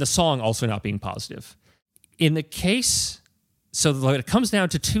 and the song also not being positive. In the case, so like, it comes down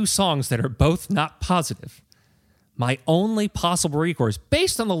to two songs that are both not positive. My only possible recourse,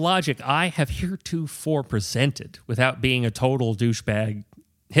 based on the logic I have heretofore presented, without being a total douchebag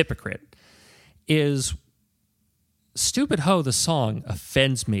hypocrite, is Stupid Hoe, the song,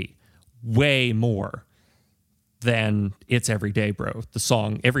 offends me way more than It's Everyday Bro. The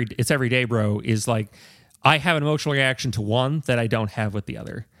song, It's Everyday Bro, is like, I have an emotional reaction to one that I don't have with the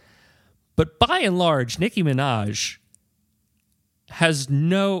other. But by and large, Nicki Minaj has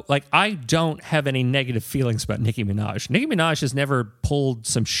I don't have any negative feelings about Nicki Minaj. Nicki Minaj has never pulled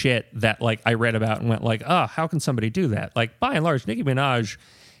some shit that like I read about and went like, how can somebody do that? Like by and large, Nicki Minaj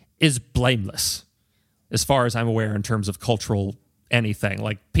is blameless as far as I'm aware in terms of cultural anything.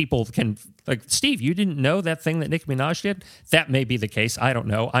 Like people can, like Steve, you didn't know that thing that Nicki Minaj did? That may be the case. I don't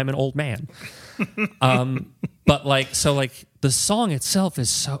know. I'm an old man. But like the song itself is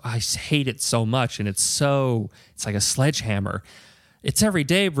so, I hate it so much. And it's like a sledgehammer. It's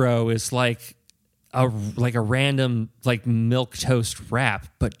Everyday Bro is like a random like milquetoast rap,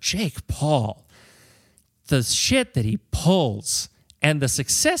 but Jake Paul, the shit that he pulls and the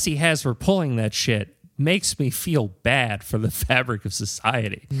success he has for pulling that shit makes me feel bad for the fabric of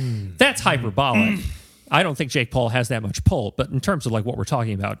society. That's hyperbolic. I don't think Jake Paul has that much pull, but in terms of like what we're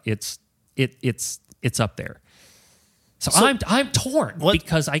talking about, it's up there. So I'm torn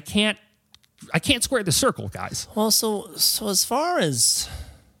because I can't square the circle, guys. Well, so as far as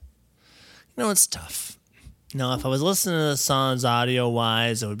it's tough. If I was listening to the songs audio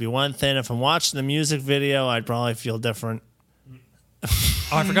wise, it would be one thing. If I'm watching the music video, I'd probably feel different.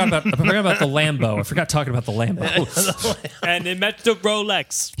 I forgot about the Lambo. I forgot talking about the Lambo. And it met the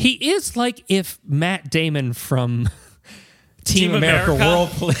Rolex. He is like if Matt Damon from Team America World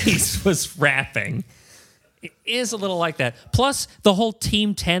Police was rapping. It is a little like that. Plus, the whole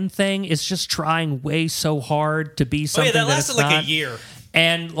Team 10 thing is just trying way so hard to be something that it's lasted like not. a year.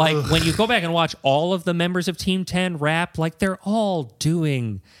 And like when you go back and watch all of the members of Team 10 rap, like they're all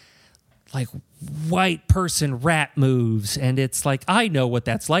doing like white person rap moves, and it's like I know what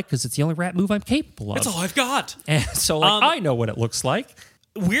that's like because it's the only rap move I'm capable of. That's all I've got. And so like I know what it looks like.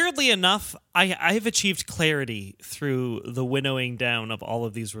 Weirdly enough, I've achieved clarity through the winnowing down of all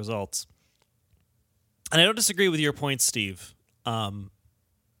of these results. And I don't disagree with your point, Steve. I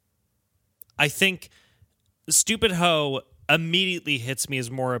think Stupid Ho immediately hits me as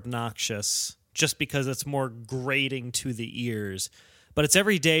more obnoxious just because it's more grating to the ears. But it's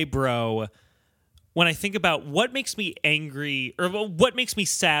Everyday Bro. When I think about what makes me angry or what makes me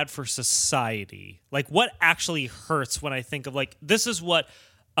sad for society, like what actually hurts when I think of like, this is what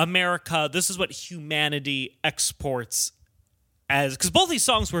America, this is what humanity exports as, because both these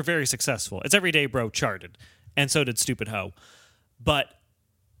songs were very successful. It's Everyday Bro charted, and so did Stupid Ho. But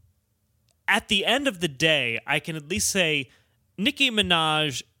at the end of the day, I can at least say Nicki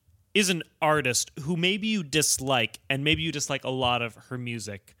Minaj is an artist who maybe you dislike, and maybe you dislike a lot of her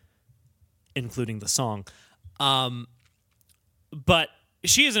music, including the song. But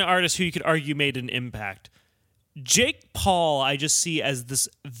she is an artist who you could argue made an impact. Jake Paul, I just see as this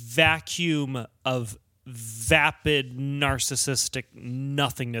vacuum of vapid, narcissistic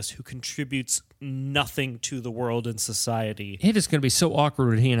nothingness who contributes nothing to the world and society. It is going to be so awkward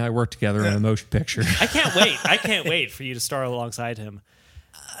when he and I work together in a motion picture. I can't wait. I can't wait for you to star alongside him.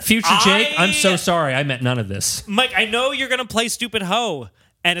 Future Jake, I'm so sorry. I meant none of this. Mike, I know you're going to play Stupid Ho,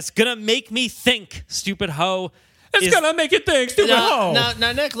 and it's going to make me think Stupid Ho. It's going to make you think Stupid Ho.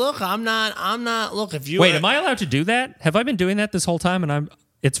 Now, Nick, look, I'm not, look, if you... Wait, am I allowed to do that? Have I been doing that this whole time, and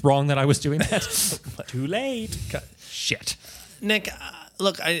it's wrong that I was doing that? Too late. Shit. Nick,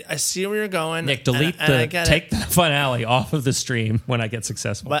 look, I see where you're going. Nick, take the finale off of the stream when I get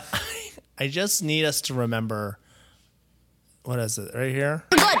successful. But I just need us to remember, what is it, right here?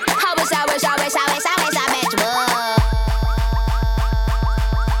 Good. I wish I met you.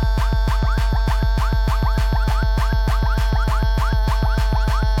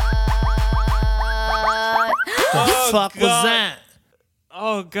 Fuck was that?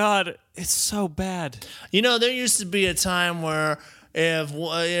 Oh God, it's so bad. You know, there used to be a time where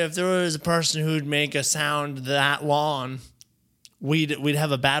if there was a person who'd make a sound that long, we'd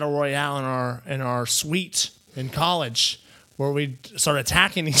have a battle royale in our suite in college where we'd start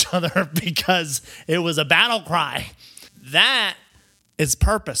attacking each other because it was a battle cry. That is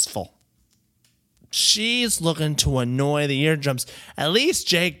purposeful. She's looking to annoy the eardrums. At least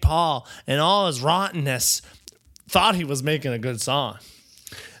Jake Paul, in all his rottenness, thought he was making a good song.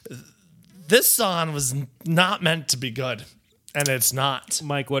 This song was not meant to be good, and it's not.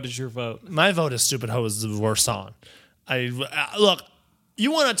 Mike, what is your vote? My vote is Stupid Ho is the worst song. Look,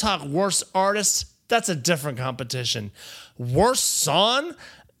 you want to talk worst artists? That's a different competition. Worst song?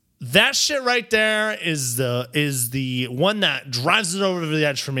 That shit right there is the one that drives it over the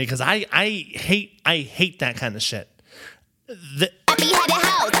edge for me because I hate that kind of shit.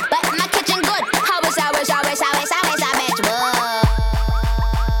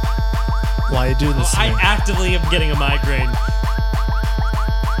 Why you do this? I actively am getting a migraine.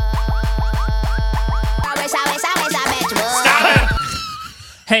 Stop it!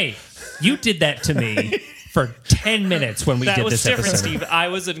 Hey, you did that to me for 10 minutes when we did this episode. That was different, Steve. I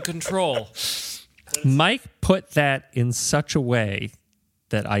was in control. Mike put that in such a way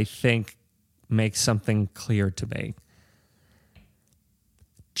that I think makes something clear to me.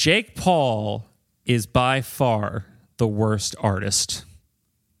 Jake Paul is by far the worst artist.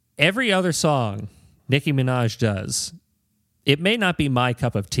 Every other song Nicki Minaj does, it may not be my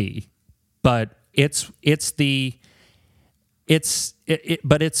cup of tea, but it's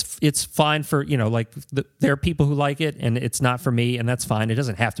fine for, there are people who like it and it's not for me, and that's fine. It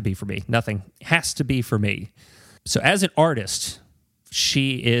doesn't have to be for me. Nothing has to be for me. So as an artist,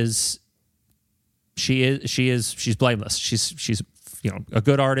 she's blameless. She's a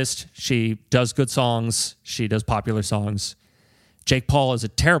good artist. She does good songs. She does popular songs. Jake Paul is a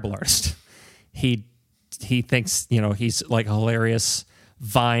terrible artist. He thinks, he's like a hilarious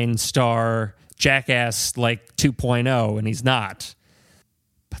Vine star, jackass like 2.0, and he's not.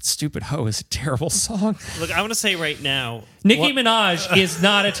 But Stupid Ho is a terrible song. Look, I want to say right now, Nicki Minaj is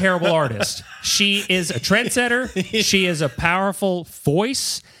not a terrible artist. She is a trendsetter. She is a powerful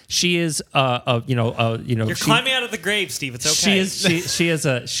voice. She is You're climbing out of the grave, Steve. It's okay. She's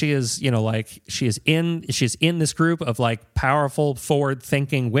in this group of like powerful,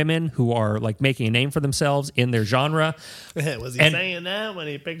 forward-thinking women who are like making a name for themselves in their genre. Was he saying that when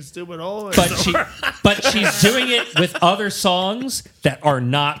he picked Stupid Ho? But she's doing it with other songs that are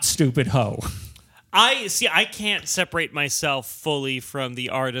not Stupid Ho. I can't separate myself fully from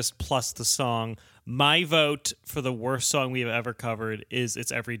the artist plus the song. My vote for the worst song we have ever covered is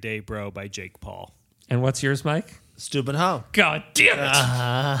 "It's Everyday Bro" by Jake Paul. And what's yours, Mike? Stupid Hoe. God damn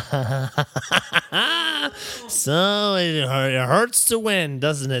it. So it hurts to win,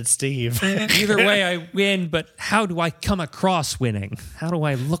 doesn't it, Steve? Either way, I win, but how do I come across winning? How do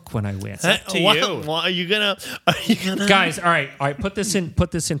I look when I win? Up to you. Are you gonna? Guys, all right. Put this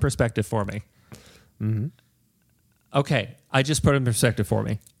in perspective for me. Mm-hmm. Okay, I just put it in perspective for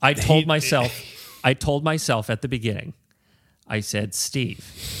me. I told myself at the beginning. I said,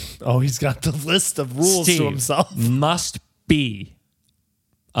 Steve. Oh, he's got the list of rules Steve to himself. Must be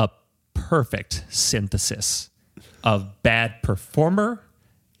a perfect synthesis of bad performer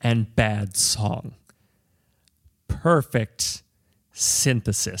and bad song. Perfect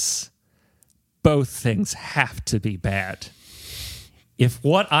synthesis. Both things have to be bad. If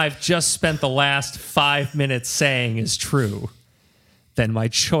what I've just spent the last 5 minutes saying is true, then my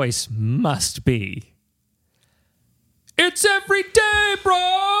choice must be "It's Every Day, Bro!"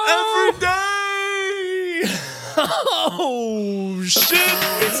 Every day! Oh, shit!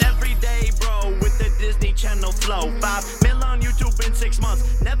 It's Everyday Bro with the Disney Channel flow. 5 mil on YouTube in 6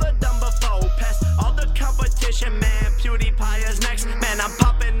 months. Never done before. Past all the competition, man. PewDiePie is next. Man, I'm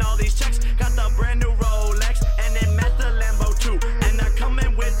popping all these checks. Got the brand new Rolex. And then met the Lambo too. And they're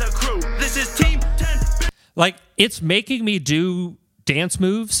coming with the crew. This is Team 10. Like, it's making me do dance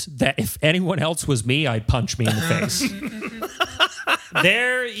moves that if anyone else was me, I'd punch me in the face.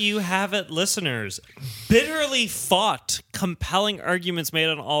 There you have it, listeners. Bitterly fought, compelling arguments made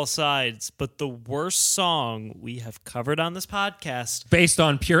on all sides, but the worst song we have covered on this podcast, Based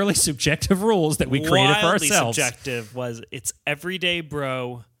on purely subjective rules that we created for wildly ourselves. subjective, was "It's Everyday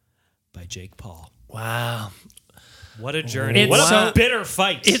Bro" by Jake Paul. Wow. What a journey. It's What a so- bitter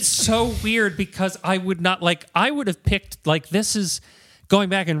fight. It's so weird because I would have picked, like, this is going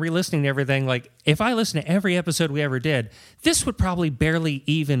back and re-listening to everything. Like, if I listen to every episode we ever did, this would probably barely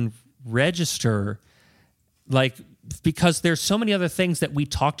even register, like, because there's so many other things that we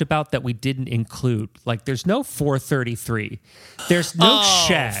talked about that we didn't include. Like, there's no 433. There's no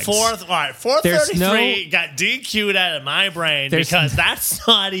Shags. 433 got DQ'd out of my brain because that's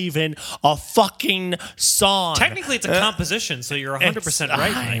not even a fucking song. Technically, it's a composition, so you're 100%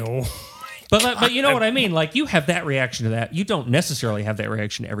 right, Mike. But you know what I mean? Like, you have that reaction to that. You don't necessarily have that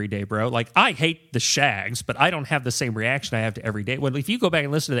reaction to Every Day, Bro. Like, I hate the Shags, but I don't have the same reaction I have to Every Day. Well, if you go back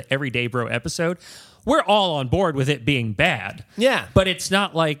and listen to the Every Day, Bro episode, we're all on board with it being bad. Yeah. But it's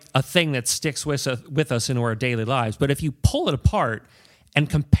not like a thing that sticks with us in our daily lives. But if you pull it apart and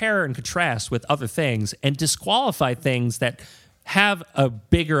compare and contrast with other things and disqualify things that have a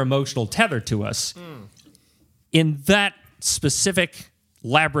bigger emotional tether to us, in that specific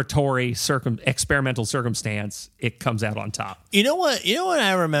laboratory experimental circumstance, it comes out on top. You know what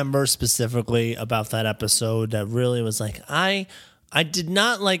I remember specifically about that episode that really was like, I did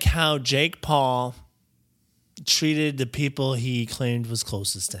not like how Jake Paul treated the people he claimed was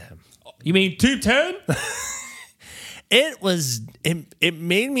closest to him. You mean Team 10? It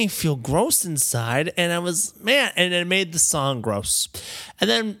made me feel gross inside, and and it made the song gross. And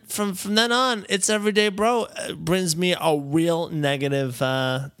then from then on, "It's Everyday Bro" brings me a real negative,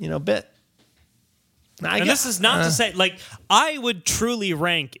 bit. And this is not to say, like, I would truly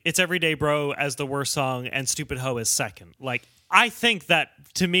rank "It's Everyday Bro" as the worst song and "Stupid Hoe" as second. Like, I think that,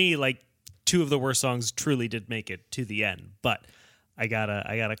 to me, like, two of the worst songs truly did make it to the end, but I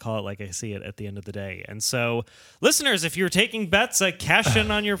gotta call it like I see it at the end of the day. And so, listeners, if you're taking bets, cash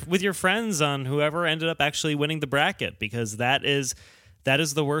in on with your friends on whoever ended up actually winning the bracket, because that is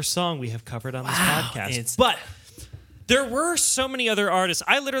the worst song we have covered on this podcast. But there were so many other artists.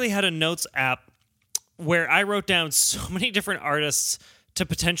 I literally had a notes app where I wrote down so many different artists to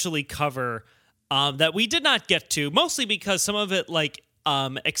potentially cover that we did not get to, mostly because some of it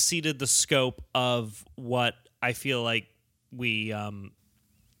exceeded the scope of what I feel like we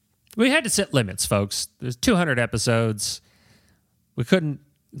had to set limits, folks. There's 200 episodes. We couldn't,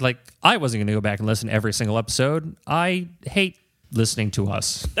 I wasn't going to go back and listen to every single episode. I hate listening to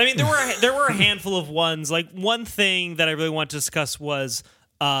us. I mean, there were a handful of ones. Like, one thing that I really want to discuss was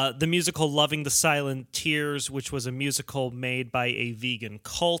the musical "Loving the Silent Tears," which was a musical made by a vegan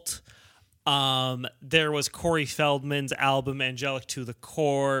cult. There was Corey Feldman's album "Angelic to the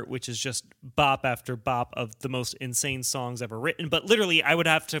Core," which is just bop after bop of the most insane songs ever written. But literally, I would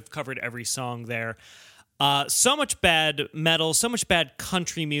have to have covered every song there. So much bad metal, so much bad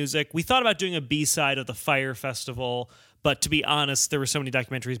country music. We thought about doing a B-side of the Fire Festival, But to be honest, there were so many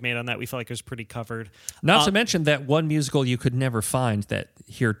documentaries made on that. We felt like it was pretty covered. Not to mention that one musical you could never find that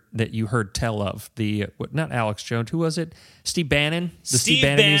you heard tell of. Not Alex Jones. Who was it? Steve Bannon. The Steve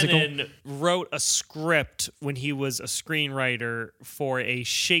Bannon musical wrote a script when he was a screenwriter for a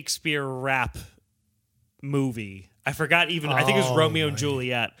Shakespeare rap movie. I forgot even. I think it was Romeo and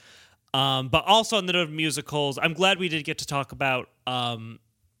Juliet. But also on the note of musicals, I'm glad we did get to talk about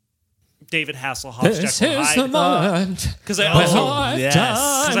David Hasselhoff's This Jekyll is Hyde. the moment. Because I also thought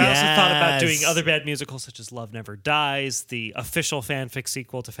about doing other bad musicals such as Love Never Dies, the official fanfic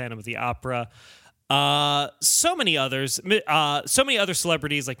sequel to Phantom of the Opera. So many others. So many other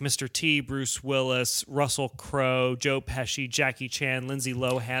celebrities like Mr. T, Bruce Willis, Russell Crowe, Joe Pesci, Jackie Chan, Lindsay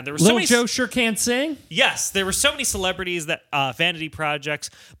Lohan. There were Little Joe sure can't sing. Yes, there were so many celebrities that vanity projects.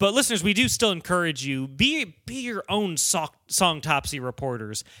 But listeners, we do still encourage you be your own song Topsy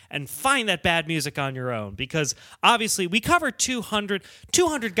reporters and find that bad music on your own, because obviously we covered 200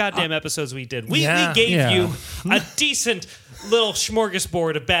 goddamn episodes we did. We gave you a decent little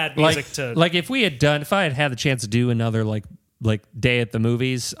smorgasbord of bad music if I had the chance to do another like day at the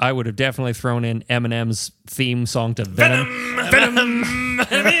movies, I would have definitely thrown in Eminem's theme song to Venom.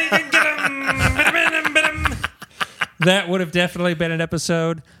 That would have definitely been an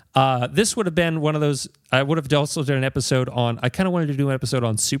episode. This would have been one of those. I would have also done an episode on. I kind of wanted to do an episode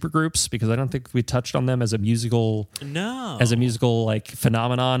on supergroups because I don't think we touched on them as a musical. No. As a musical like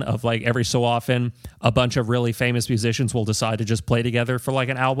phenomenon of like every so often a bunch of really famous musicians will decide to just play together for like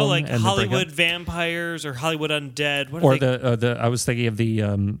an album. Like and Hollywood Vampires or Hollywood Undead. What or are they? I was thinking of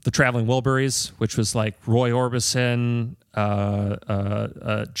the Traveling Wilburys, which was like Roy Orbison,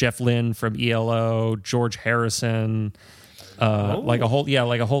 Jeff Lynne from ELO, George Harrison. Like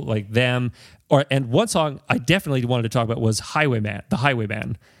them. And one song I definitely wanted to talk about was The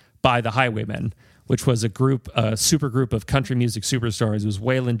Highwayman by The Highwaymen, which was a super group of country music superstars. It was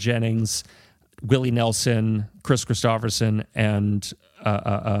Waylon Jennings, Willie Nelson, Chris Christopherson, and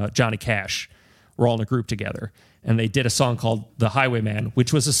Johnny Cash were all in a group together. And they did a song called The Highwayman,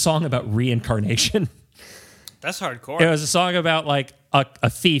 which was a song about reincarnation. That's hardcore. It was a song about like a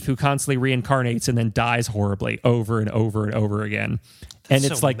thief who constantly reincarnates and then dies horribly over and over and over again. And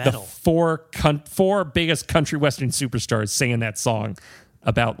it's so like metal. the four biggest country western superstars singing that song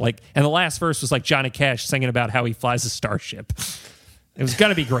about like, and the last verse was like Johnny Cash singing about how he flies a starship. It was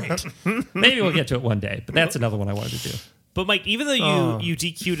gonna be great. Maybe we'll get to it one day, but that's another one I wanted to do. But Mike, even though you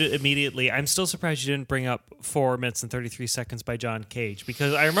DQ'd it immediately, I'm still surprised you didn't bring up 4 minutes and 33 seconds by John Cage,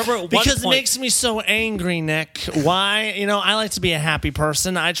 because I remember at one point... Because it makes me so angry, Nick. Why? I like to be a happy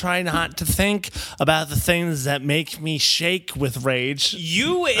person. I try not to think about the things that make me shake with rage.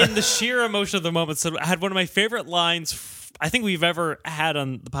 You, in the sheer emotion of the moment, said, had one of my favorite lines I think we've ever had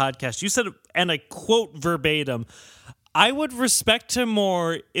on the podcast. You said, and I quote verbatim, "I would respect him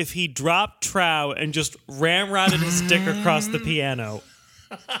more if he dropped trow and just ramrodded his dick across the piano."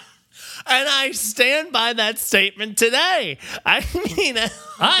 And I stand by that statement today. I mean,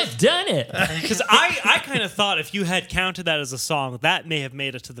 I've done it. Because I kind of thought if you had counted that as a song, that may have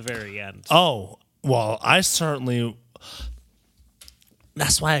made it to the very end. Oh, well, I certainly...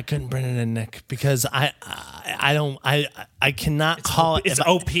 That's why I couldn't bring it in, Nick, because I cannot call it. It's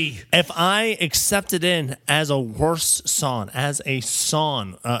OP. If I accept it in as a worst song, as a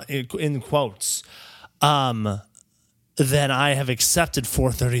song, in quotes, then I have accepted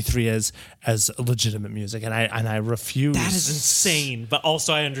 433 as legitimate music, and I refuse. That is insane, but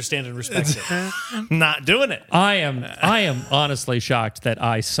also I understand and respect it. Not doing it. I am honestly shocked that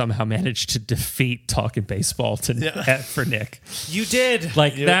I somehow managed to defeat Talking Baseball for Nick. You did.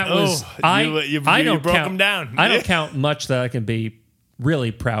 Like that was you don't broke count, him down. I don't count much that I can be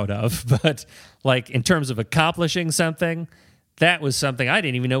really proud of, but like in terms of accomplishing something, that was something I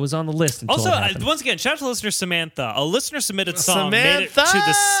didn't even know was on the list until also, it happened. once again, shout out to listener Samantha. A listener submitted song made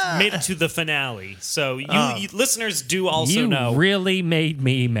it to the finale. So you listeners do also know. You really made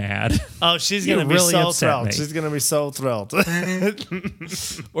me mad. Oh, she's going to be really so upset thrilled. me. She's going to be so thrilled.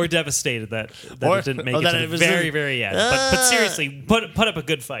 Or devastated that it didn't make it to the very, very end. But seriously, put up a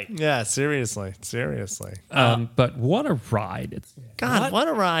good fight. Yeah, seriously. But what a ride. God, what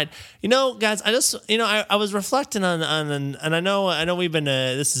a ride. Guys, I just, I was reflecting on and I know we've been,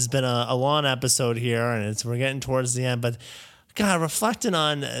 this has been a long episode here and we're getting towards the end, but God, reflecting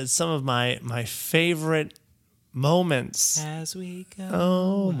on some of my favorite moments. As we go.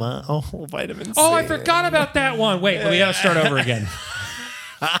 Oh, vitamin C. Oh, I forgot about that one. Wait, we got to start over again.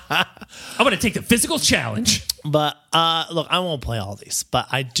 I'm going to take the physical challenge. But Look, I won't play all these, but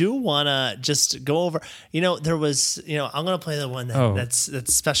I do want to just go over. There was. I'm gonna play the one that's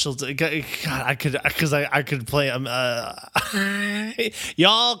special. God, I could play.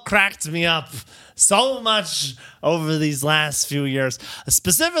 Y'all cracked me up so much over these last few years,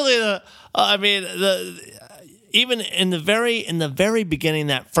 specifically even in the very beginning,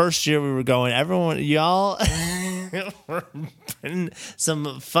 that first year we were going, y'all were bringing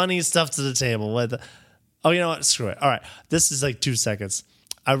some funny stuff to the table with. Oh, you know what? Screw it. All right. This is like 2 seconds.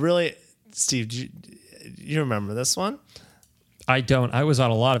 Steve, do you remember this one? I don't. I was on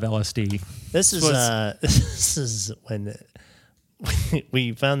a lot of LSD. This is when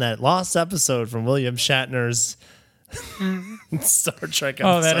we found that lost episode from William Shatner's Star Trek episode.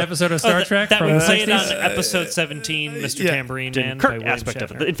 Oh, that episode of Star Trek? That from we the played 60s? on episode 17, Mr. Tambourine Man. by Kirk William aspect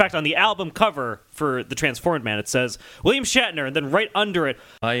of Shatner. it. In fact, on the album cover for the Transformed Man, it says William Shatner, and then right under it,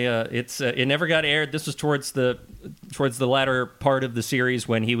 It never got aired. This was towards the latter part of the series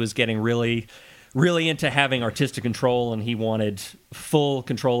when he was getting really into having artistic control, and he wanted full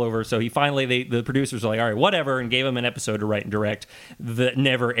control over. So he finally, the producers were like, all right, whatever, and gave him an episode to write and direct that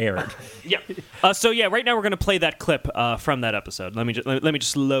never aired. right now we're going to play that clip from that episode. Let me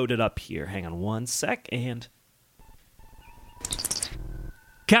just load it up here. Hang on one sec, and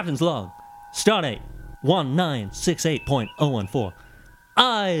Captain's log, stardate 1968.014.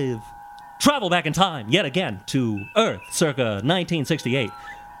 I've traveled back in time yet again to Earth circa 1968.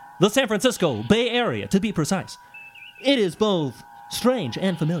 The San Francisco Bay Area, to be precise. It is both strange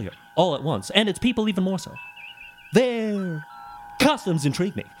and familiar all at once, and its people even more so. Their customs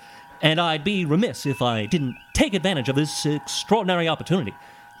intrigue me, and I'd be remiss if I didn't take advantage of this extraordinary opportunity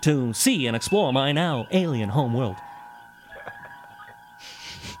to see and explore my now alien home world.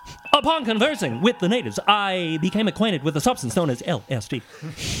 Upon conversing with the natives, I became acquainted with a substance known as LSD.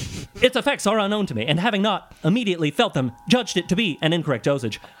 Its effects are unknown to me, and having not immediately felt them, judged it to be an incorrect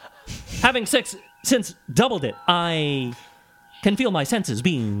dosage. Having since doubled it, I can feel my senses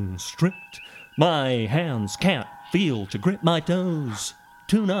being stripped. My hands can't feel to grip, my toes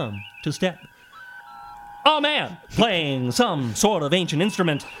too numb to step. A man playing some sort of ancient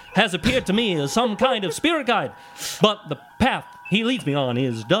instrument has appeared to me as some kind of spirit guide, but the path he leads me on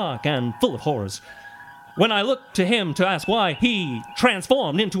is dark and full of horrors. When I look to him to ask why, he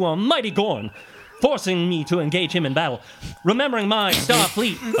transformed into a mighty Gorn, forcing me to engage him in battle. Remembering my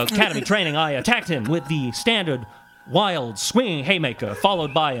Starfleet Academy training, I attacked him with the standard wild swinging haymaker,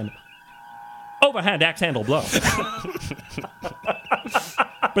 followed by an overhand axe handle blow.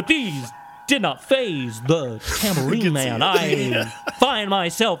 But these did not faze the Tambourine Man. I find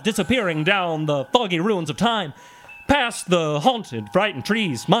myself disappearing down the foggy ruins of time, past the haunted, frightened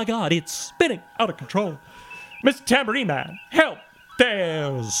trees. My God, it's spinning out of control. Mr. Tambourine Man, help!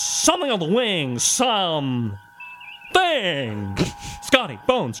 There's something on the wings, something. Scotty,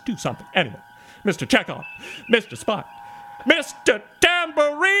 Bones, do something. Anyway, Mr. Chekhov, Mr. Spock, Mr.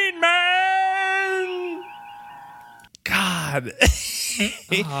 Tambourine Man! God.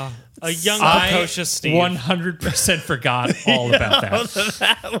 A young, precocious Steve. 100% forgot all about that.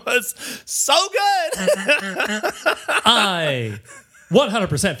 That was so good. I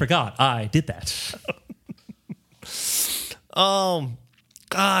 100% forgot I did that. Oh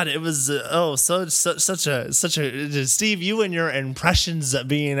God, it was such a Steve, you and your impressions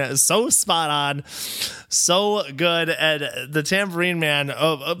being so spot on, so good. And the Tambourine Man.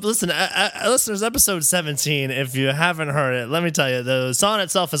 Listen, listeners, episode 17. If you haven't heard it, let me tell you, the song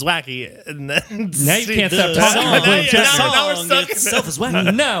itself is wacky. And then Now you can't stop talking like William Shatner. Now we're stuck. itself is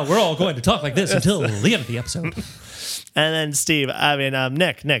wacky. Now we're all going to talk like this until the end of the episode. And then Steve,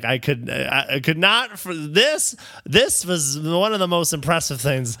 Nick, I could not for this. This was one of the most impressive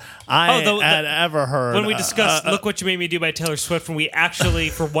things I had ever heard. When we discussed "Look What You Made Me Do" by Taylor Swift, when we actually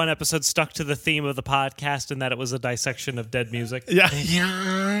for one episode stuck to the theme of the podcast, and that it was a dissection of dead music. Yeah.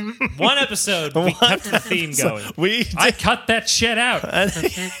 One episode, we kept the theme going. I cut that shit out.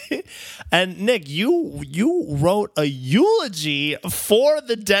 And Nick, you wrote a eulogy for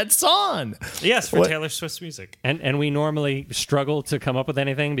the dead song. Yes, for Taylor Swift's music. And we normally struggle to come up with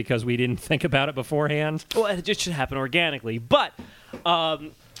anything because we didn't think about it beforehand. Well, it just should happen organically. But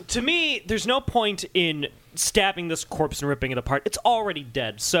to me, there's no point in stabbing this corpse and ripping it apart. It's already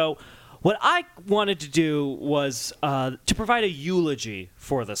dead. So what I wanted to do was to provide a eulogy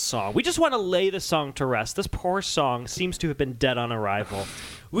for this song. We just want to lay the song to rest. This poor song seems to have been dead on arrival.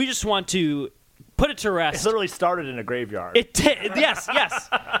 We just want to put it to rest. It literally started in a graveyard. Yes.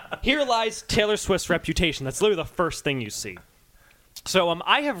 Here lies Taylor Swift's reputation. That's literally the first thing you see. So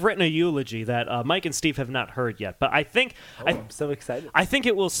I have written a eulogy that Mike and Steve have not heard yet, but I think I'm so excited. I think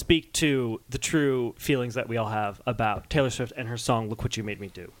it will speak to the true feelings that we all have about Taylor Swift and her song "Look What You Made Me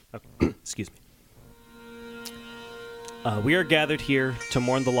Do." Okay. Excuse me. We are gathered here to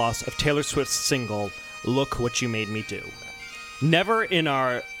mourn the loss of Taylor Swift's single "Look What You Made Me Do." Never in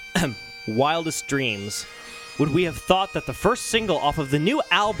our wildest dreams would we have thought that the first single off of the new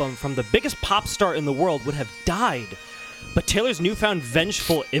album from the biggest pop star in the world would have died. But Taylor's newfound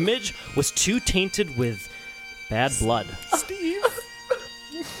vengeful image was too tainted with bad blood. Steve.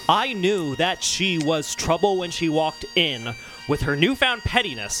 I knew that she was trouble when she walked in with her newfound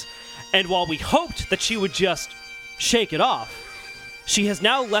pettiness, and while we hoped that she would just shake it off, she has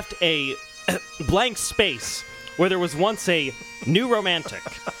now left a blank space where there was once a new romantic,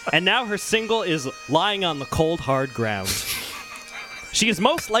 and now her single is lying on the cold, hard ground. She is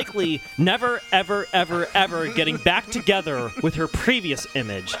most likely never, ever, ever, ever getting back together with her previous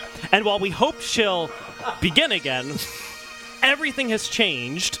image. And while we hope she'll begin again, everything has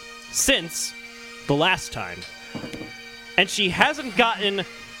changed since the last time. And she hasn't gotten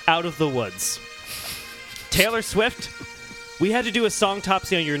out of the woods. Taylor Swift, we had to do a song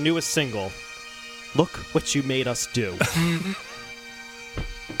topsy on your newest single. Look what you made us do.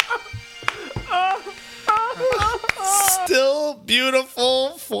 Still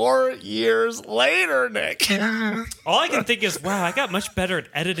beautiful 4 years later, Nick. All I can think is, wow, I got much better at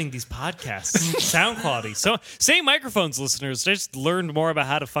editing these podcasts. Sound quality. So, same microphones, listeners. I just learned more about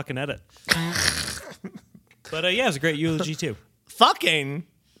how to fucking edit. But yeah, it was a great eulogy, too. Fucking,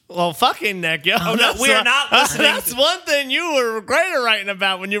 Nick, yo. Oh, no, we are not listening. That's one thing you were great at writing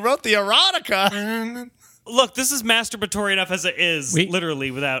about when you wrote the erotica. Look, this is masturbatory enough as it is,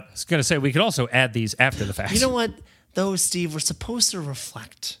 literally, without... I was going to say, we could also add these after the fact. You know what, though, Steve? We're supposed to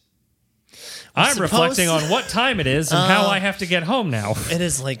reflect. I'm reflecting on what time it is and how I have to get home now. It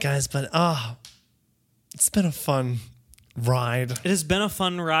is late, guys, but it's been a fun ride. It has been a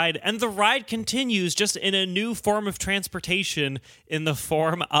fun ride, and the ride continues just in a new form of transportation in the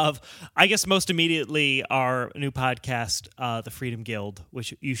form of, I guess most immediately, our new podcast, The Freedom Guild,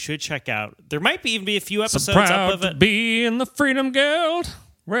 which you should check out. There might even be a few episodes so proud up of it. To be in the Freedom Guild,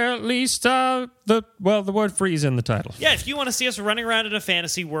 where at least the word free is in the title. Yeah, if you want to see us running around in a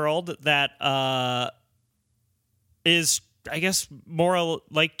fantasy world that is, I guess, more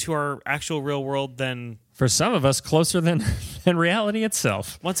like to our actual real world than... For some of us, closer than reality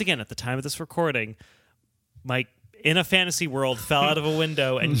itself. Once again, at the time of this recording, Mike, in a fantasy world, fell out of a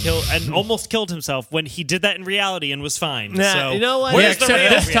window and almost killed himself when he did that in reality and was fine. Nah, so, you know what? where's the real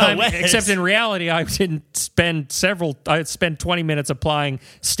this time, reality? except in reality, I spent 20 minutes applying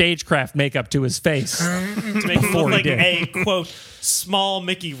stagecraft makeup to his face to make him look like a, quote, small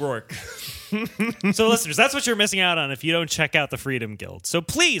Mickey Rourke. So, listeners, that's what you're missing out on if you don't check out the Freedom Guild. So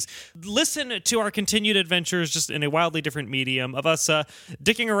please listen to our continued adventures just in a wildly different medium of us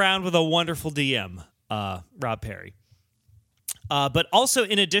dicking around with a wonderful DM, Rob Perry. But also,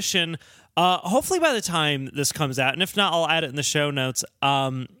 in addition, hopefully by the time this comes out, and if not, I'll add it in the show notes,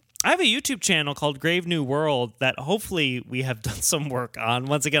 I have a YouTube channel called Grave New World that hopefully we have done some work on.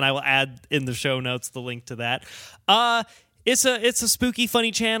 Once again, I will add in the show notes the link to that. It's a spooky, funny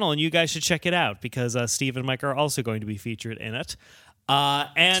channel, and you guys should check it out because Steve and Mike are also going to be featured in it.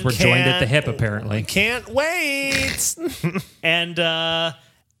 And we're joined at the hip, apparently. Can't wait. And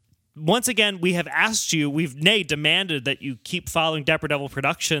once again, we have asked you, we've demanded that you keep following Dapper Devil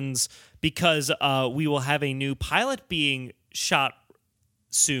Productions because we will have a new pilot being shot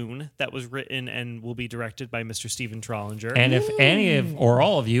soon that was written and will be directed by Mr. Stephen Trollinger. And if any of or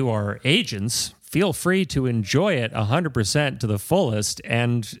all of you are agents, feel free to enjoy it 100% to the fullest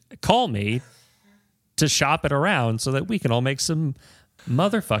and call me to shop it around so that we can all make some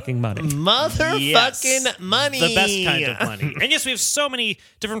motherfucking money. Money. The best kind of money. And yes, we have so many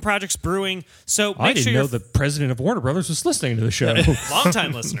different projects brewing. So I make didn't sure know the president of Warner Brothers was listening to the show.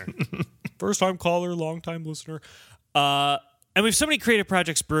 Long-time listener. First-time caller, long-time listener. And we have so many creative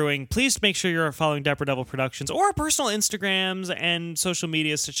projects brewing. Please make sure you're following Dapper Devil Productions or our personal Instagrams and social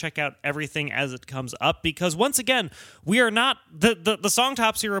medias to check out everything as it comes up. Because once again, we are not the Song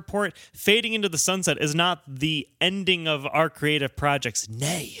Topsy Report fading into the sunset is not the ending of our creative projects.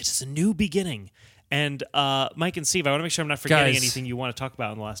 Nay, it is a new beginning. And Mike and Steve, I want to make sure I'm not forgetting anything you want to talk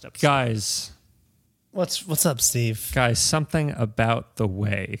about in the last episode. Guys, what's up, Steve? Guys, something about the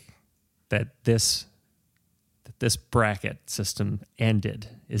way that this bracket system ended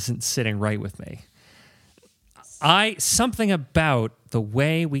isn't sitting right with me. Something about the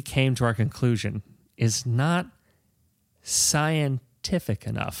way we came to our conclusion is not scientific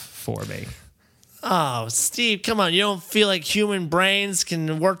enough for me. Oh, Steve, come on. You don't feel like human brains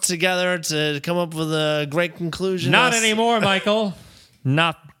can work together to come up with a great conclusion? Not anymore, Michael.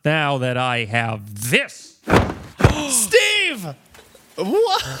 Not now that I have this. Steve!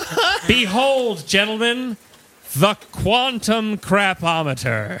 What? Behold, gentlemen, the quantum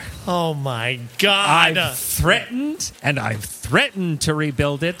crapometer. Oh, my God. I've threatened to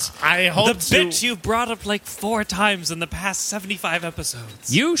rebuild it. I hope The bit you've brought up like 4 times in the past 75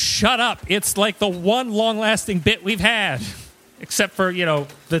 episodes. You shut up. It's like the one long-lasting bit we've had. Except for,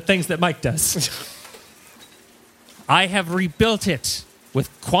 the things that Mike does. I have rebuilt it with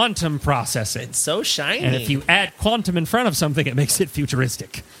quantum processing. It's so shiny. And if you add quantum in front of something, it makes it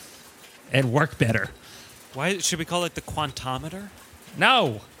futuristic and work better. Why should we call it the quantometer?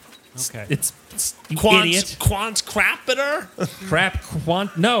 No. Okay. It's you idiot. Quant crapiter?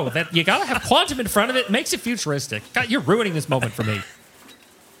 No, that you gotta have quantum in front of it. It makes it futuristic. God, you're ruining this moment for me.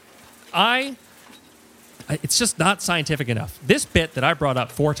 It's just not scientific enough. This bit that I brought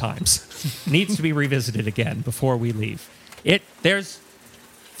up 4 times needs to be revisited again before we leave.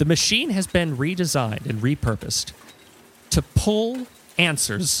 The machine has been redesigned and repurposed to pull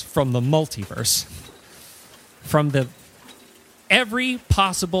answers from the multiverse, from every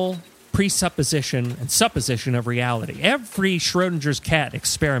possible presupposition and supposition of reality. Every Schrodinger's cat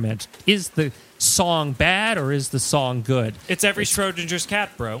experiment. Is the song bad or is the song good? It's every Schrodinger's cat,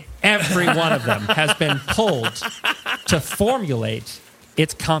 bro. Every one of them has been pulled to formulate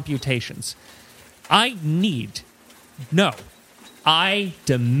its computations. I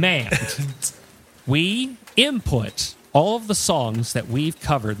demand we input all of the songs that we've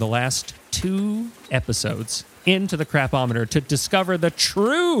covered the last 2 episodes into the crapometer to discover the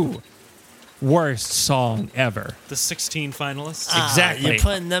true worst song ever. The 16 finalists? Exactly. You're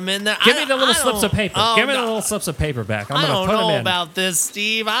putting them in there? Give me the little slips of paper. Give me the little slips of paper back. I don't put them know in. about this,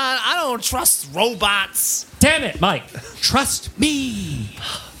 Steve. I don't trust robots. Damn it, Mike. Trust me.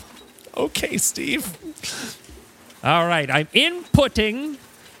 Okay, Steve. All right. I'm inputting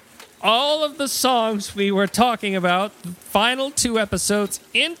all of the songs we were talking about, the final 2 episodes,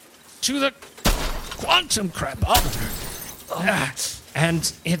 into the quantum crapometer.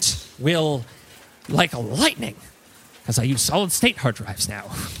 And it will, like a lightning, because I use solid-state hard drives now.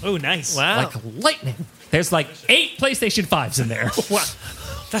 Oh, nice. Wow. Like lightning. There's like 8 PlayStation 5s in there.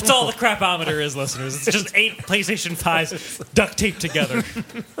 That's all the crapometer is, listeners. It's just 8 PlayStation 5s duct taped together.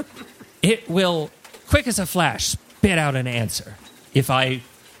 It will, quick as a flash, spit out an answer. If I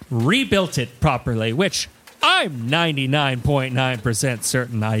rebuilt it properly, which I'm 99.9%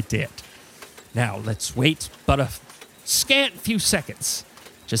 certain I did. Now, let's wait but a scant few seconds.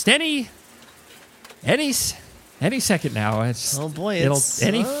 Just any second now. Oh boy, it'll it's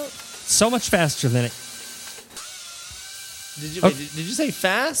so much faster than it. Did you say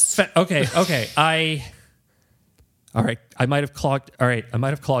fast? Okay. All right. I might have clogged. All right. I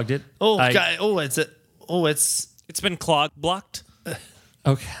might have clogged it. It's been blocked.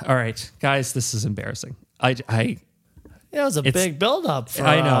 Okay. All right, guys. This is embarrassing. It was a big build-up.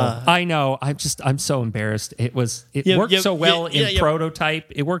 I know. I'm so embarrassed. It worked so well in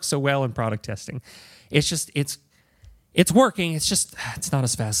prototype. It worked so well in product testing. It's working. It's not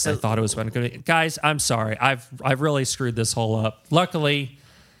as fast as I thought it was going to be. Guys, I'm sorry. I've really screwed this whole up. Luckily,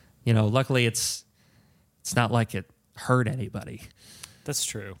 it's not like it hurt anybody. That's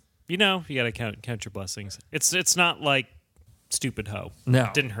true. You got to count your blessings. It's not like Stupid Ho. No,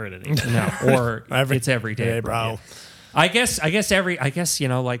 it didn't hurt anything. No, or it's every day, bro. I guess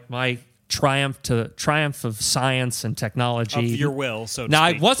like my triumph of science and technology. Of your will, so to now,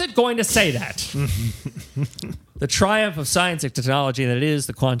 speak. I wasn't going to say that. The triumph of science and technology that it is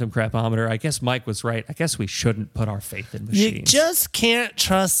the quantum crapometer. I guess Mike was right. I guess we shouldn't put our faith in machines. You just can't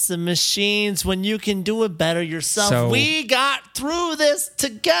trust the machines when you can do it better yourself. So, we got through this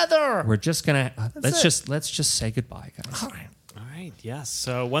together. We're just gonna let's just say goodbye, guys. All right. Yes.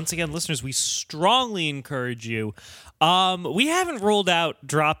 So once again, listeners, we strongly encourage you. We haven't rolled out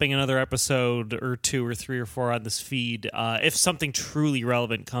dropping another episode or 2 or 3 or 4 on this feed if something truly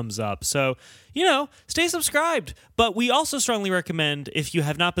relevant comes up. So, stay subscribed. But we also strongly recommend, if you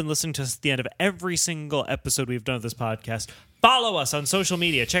have not been listening to us at the end of every single episode we've done of this podcast, follow us on social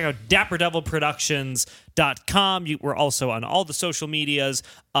media. Check out dapperdevilproductions.com. We're also on all the social medias.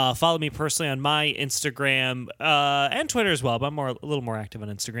 Follow me personally on my Instagram and Twitter as well, but I'm a little more active on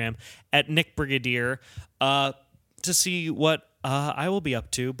Instagram at Nick Brigadier to see what I will be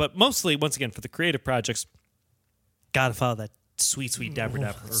up to. But mostly, once again, for the creative projects, gotta follow that sweet Dapper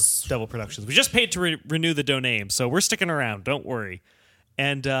Devil Productions. We just paid to renew the domain, so we're sticking around. Don't worry.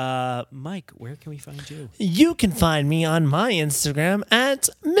 And Mike, where can we find you? You can find me on my Instagram at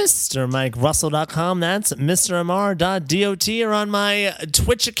MrMikeRussell.com. That's MrMR.dot, or on my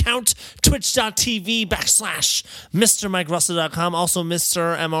Twitch account, twitch.tv/MrMikeRussell.com. Also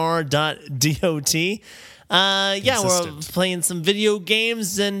MrMR.dot. We're playing some video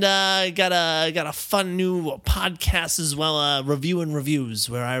games and got a fun new podcast as well, Review and Reviews,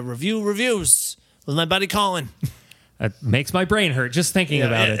 where I review reviews with my buddy Colin. It makes my brain hurt just thinking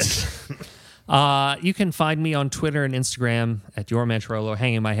about it. You can find me on Twitter and Instagram at YourMantrolo,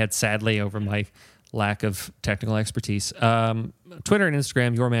 hanging my head sadly over my lack of technical expertise. Twitter and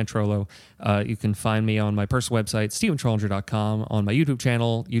Instagram, YourMantrolo. You can find me on my personal website, StephenTrollinger.com, on my YouTube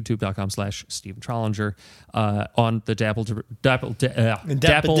channel, youtube.com/StephenTrollinger, on the Dabble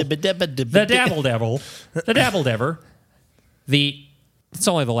Dever. It's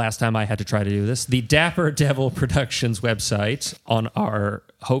only the last time I had to try to do this. The Dapper Devil Productions website, on our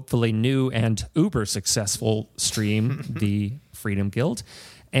hopefully new and uber successful stream, the Freedom Guild.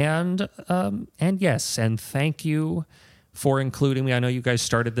 And thank you for including me. I know you guys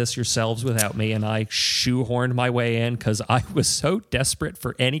started this yourselves without me, and I shoehorned my way in because I was so desperate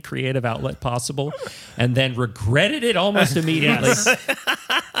for any creative outlet possible, and then regretted it almost immediately.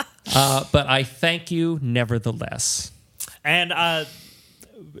 But I thank you nevertheless. And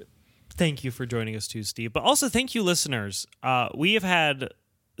thank you for joining us too, Steve. But also thank you, listeners. We have had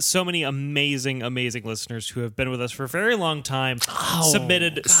so many amazing listeners who have been with us for a very long time,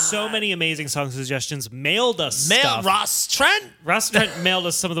 submitted so many amazing song suggestions, mailed us stuff. Ross Trent mailed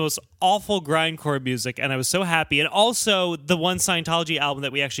us some of the most awful grindcore music, and I was so happy. And also the one Scientology album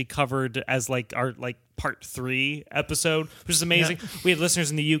that we actually covered as our part 3 episode, which is amazing. Yeah. We had listeners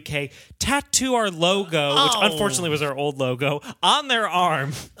in the UK tattoo our logo, which unfortunately was our old logo, on their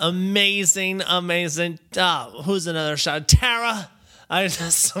arm. Amazing. Who's another shout? Tara.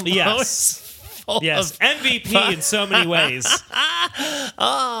 Yes, MVP in so many ways.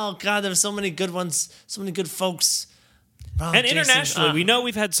 Oh God, there's so many good ones, so many good folks. Oh, and internationally, we know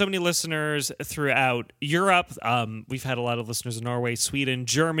we've had so many listeners throughout Europe. We've had a lot of listeners in Norway, Sweden,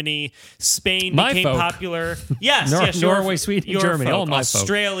 Germany, Spain became popular. Yes, Norway, Sweden, Germany, all my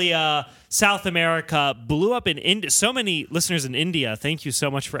Australia, South America, blew up in India. So many listeners in India. Thank you so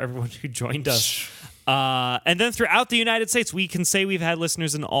much for everyone who joined us. And then throughout the United States, we can say we've had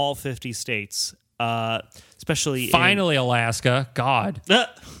listeners in all 50 states, especially finally Alaska. God. No,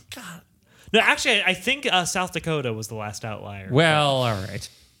 actually, I think South Dakota was the last outlier. Well, all right.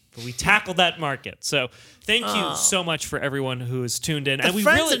 But we tackled that market. So thank you so much for everyone who has tuned in. And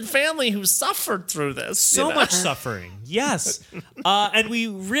friends and family who suffered through this. So much suffering. Yes. And we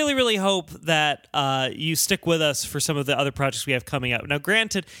really, really hope that you stick with us for some of the other projects we have coming out. Now,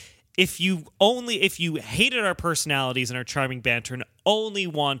 granted, if you hated our personalities and our charming banter and only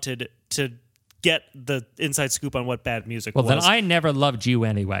wanted to get the inside scoop on what bad music was. Well, then I never loved you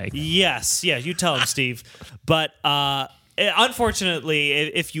anyway. Yes. Yeah, you tell him, Steve. But unfortunately,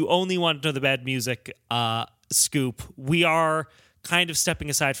 if you only want to know the bad music scoop, we are kind of stepping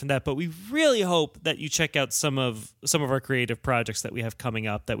aside from that, but we really hope that you check out some of our creative projects that we have coming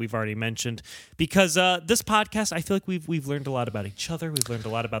up that we've already mentioned, because this podcast, I feel like we've learned a lot about each other. We've learned a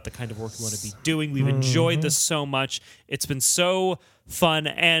lot about the kind of work we want to be doing. We've enjoyed this so much. It's been so fun,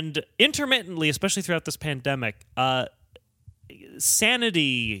 and intermittently, especially throughout this pandemic,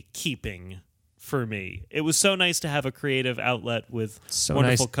 sanity keeping for me. It was so nice to have a creative outlet with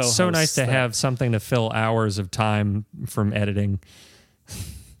wonderful co-hosts. So nice to have something to fill hours of time from editing.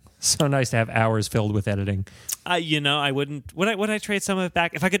 So nice to have hours filled with editing. I wouldn't. Would I trade some of it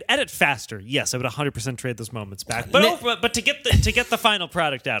back if I could edit faster? Yes, I would 100% trade those moments back. But to get the final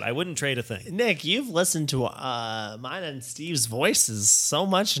product out, I wouldn't trade a thing. Nick, you've listened to mine and Steve's voices so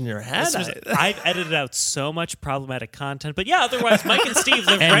much in your head. I've edited out so much problematic content, but yeah, otherwise Mike and Steve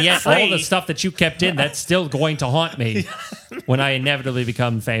live and yet rent-free. All the stuff that you kept in, that's still going to haunt me when I inevitably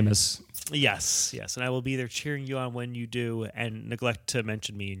become famous. Yes, and I will be there cheering you on when you do, and neglect to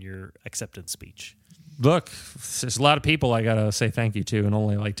mention me in your acceptance speech. Look, there's a lot of people I gotta say thank you to, and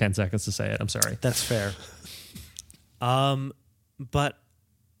only like 10 seconds to say it. I'm sorry. That's fair. But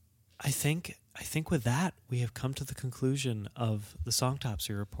I think with that we have come to the conclusion of the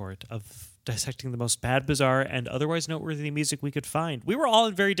Songtopsy Report, of dissecting the most bad, bizarre, and otherwise noteworthy music we could find. We were all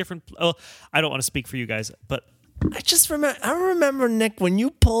in very different. I don't want to speak for you guys, but I remember, Nick, when you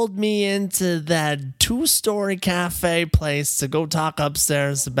pulled me into that 2-story cafe place to go talk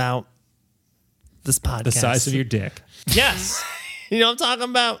upstairs about this podcast. The size of your dick. Yes. You know what I'm talking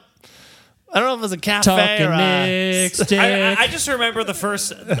about? I don't know if it was a cafe Talking or Nick Stick. I just remember the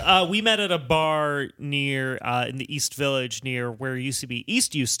first. We met at a bar near in the East Village, near where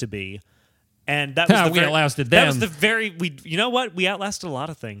East used to be, and that was we outlasted them. That was the very. You know what? We outlasted a lot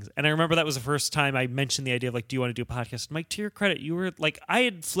of things, and I remember that was the first time I mentioned the idea of like, do you want to do a podcast? And Mike, to your credit, you were like, I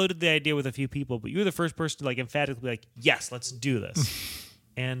had floated the idea with a few people, but you were the first person to like emphatically be like, yes, let's do this,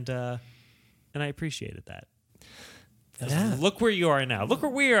 and I appreciated that. Yeah. Look where you are now. Look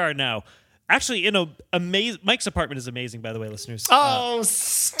where we are now. Actually, Mike's apartment is amazing, by the way, listeners.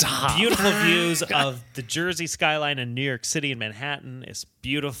 Stop. Beautiful views of the Jersey skyline in New York City and Manhattan. It's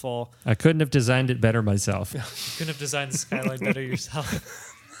beautiful. I couldn't have designed it better myself. You couldn't have designed the skyline better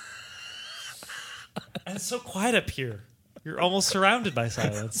yourself. And it's so quiet up here. You're almost surrounded by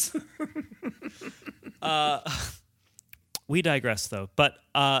silence. We digress, though. But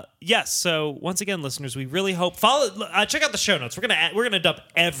yes, so once again, listeners, we really hope check out the show notes. We're gonna dump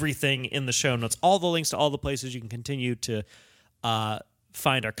everything in the show notes, all the links to all the places you can continue to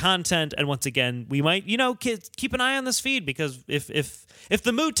find our content. And once again, we might keep an eye on this feed, because if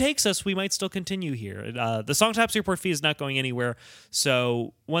the mood takes us, we might still continue here. The Song Tops Report feed is not going anywhere.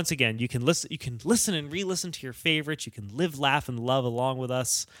 So once again, you can listen and re-listen to your favorites. You can live, laugh, and love along with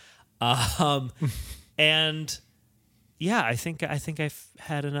us. And yeah, I think I've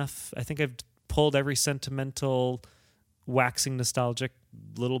had enough. I think I've pulled every sentimental, waxing nostalgic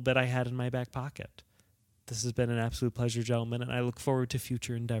little bit I had in my back pocket. This has been an absolute pleasure, gentlemen, and I look forward to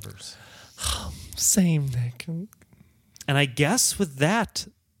future endeavors. Same, Nick. And I guess with that,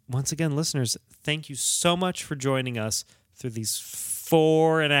 once again, listeners, thank you so much for joining us through these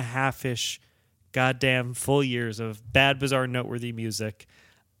 4.5-ish goddamn full years of bad, bizarre, noteworthy music.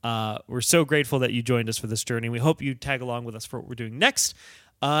 We're so grateful that you joined us for this journey. We hope you tag along with us for what we're doing next.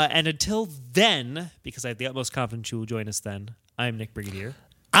 And until then, because I have the utmost confidence you will join us then, I'm Nick Brigadier.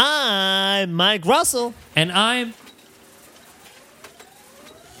 I'm Mike Russell. And I'm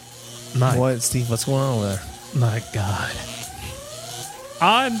Mike. What, Steve? What's going on there? My God.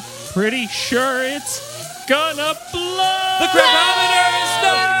 I'm pretty sure it's gonna blow. The Crapometers!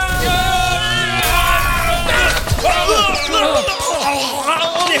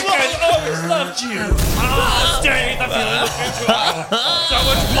 Nick, I always loved you. Stay, the feeling so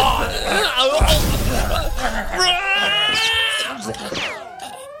much blood.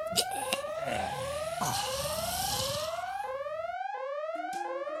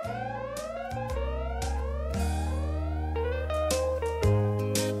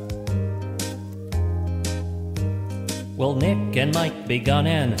 Well, Nick and Mike begun,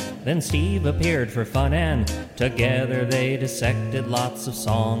 and then Steve appeared for fun, and together they dissected lots of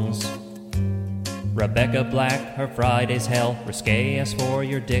songs. Rebecca Black, her Friday's hell, risque as for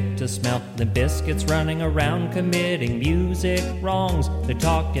your dick to smell. The Biscuits running around committing music wrongs. They're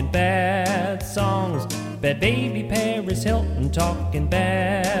talking bad songs. Bad Baby Paris Hilton talking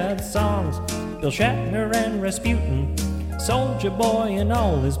bad songs. Bill Shatner and Rasputin, Soulja Boy and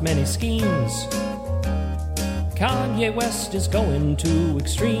all his many schemes. Kanye West is going to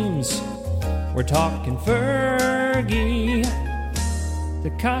extremes. We're talking Fergie,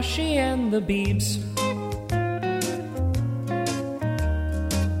 Tekashi and the Biebs.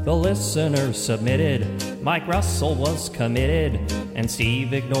 The listener submitted, Mike Russell was committed, and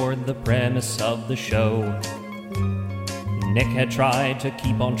Steve ignored the premise of the show. Nick had tried to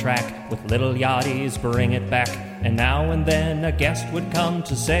keep on track with Little Yachty's Bring It Back, and now and then a guest would come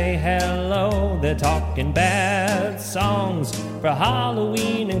to say hello. They're talking bad songs for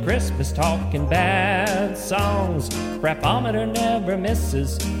Halloween and Christmas, talking bad songs. Crapometer never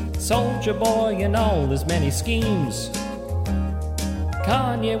misses, Soulja Boy and all his many schemes.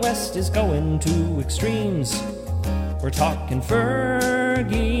 Kanye West is going to extremes. We're talking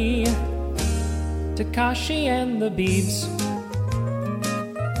Fergie, Tekashi and the Biebs.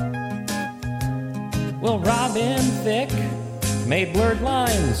 Well, Robin Thicke made blurred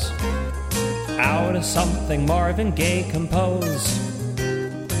lines out of something Marvin Gaye composed.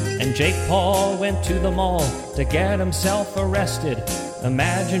 And Jake Paul went to the mall to get himself arrested.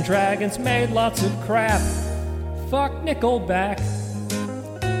 Imagine Dragons made lots of crap. Fuck Nickelback.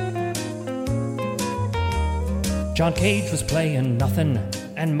 John Cage was playing nothing,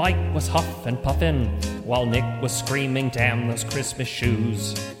 and Mike was huff and puffin', while Nick was screaming, damn those Christmas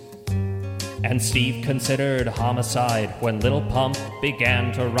shoes. And Steve considered homicide when Lil Pump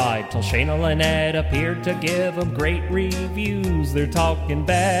began to ride, till Shayna Lynette appeared to give him great reviews. They're talking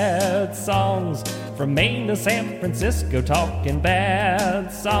bad songs from Maine to San Francisco, talking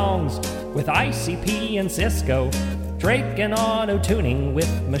bad songs with ICP and Cisco, Drake and auto-tuning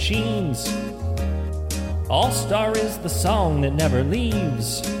with machines. All-Star is the song that never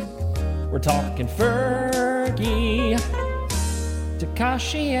leaves. We're talking Fergie,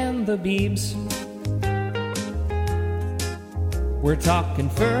 Tekashi and the Biebs. We're talking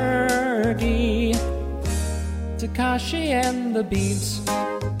Fergie, Tekashi and the Biebs.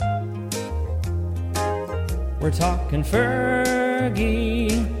 We're talking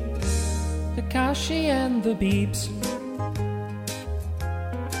Fergie, Tekashi and the Biebs.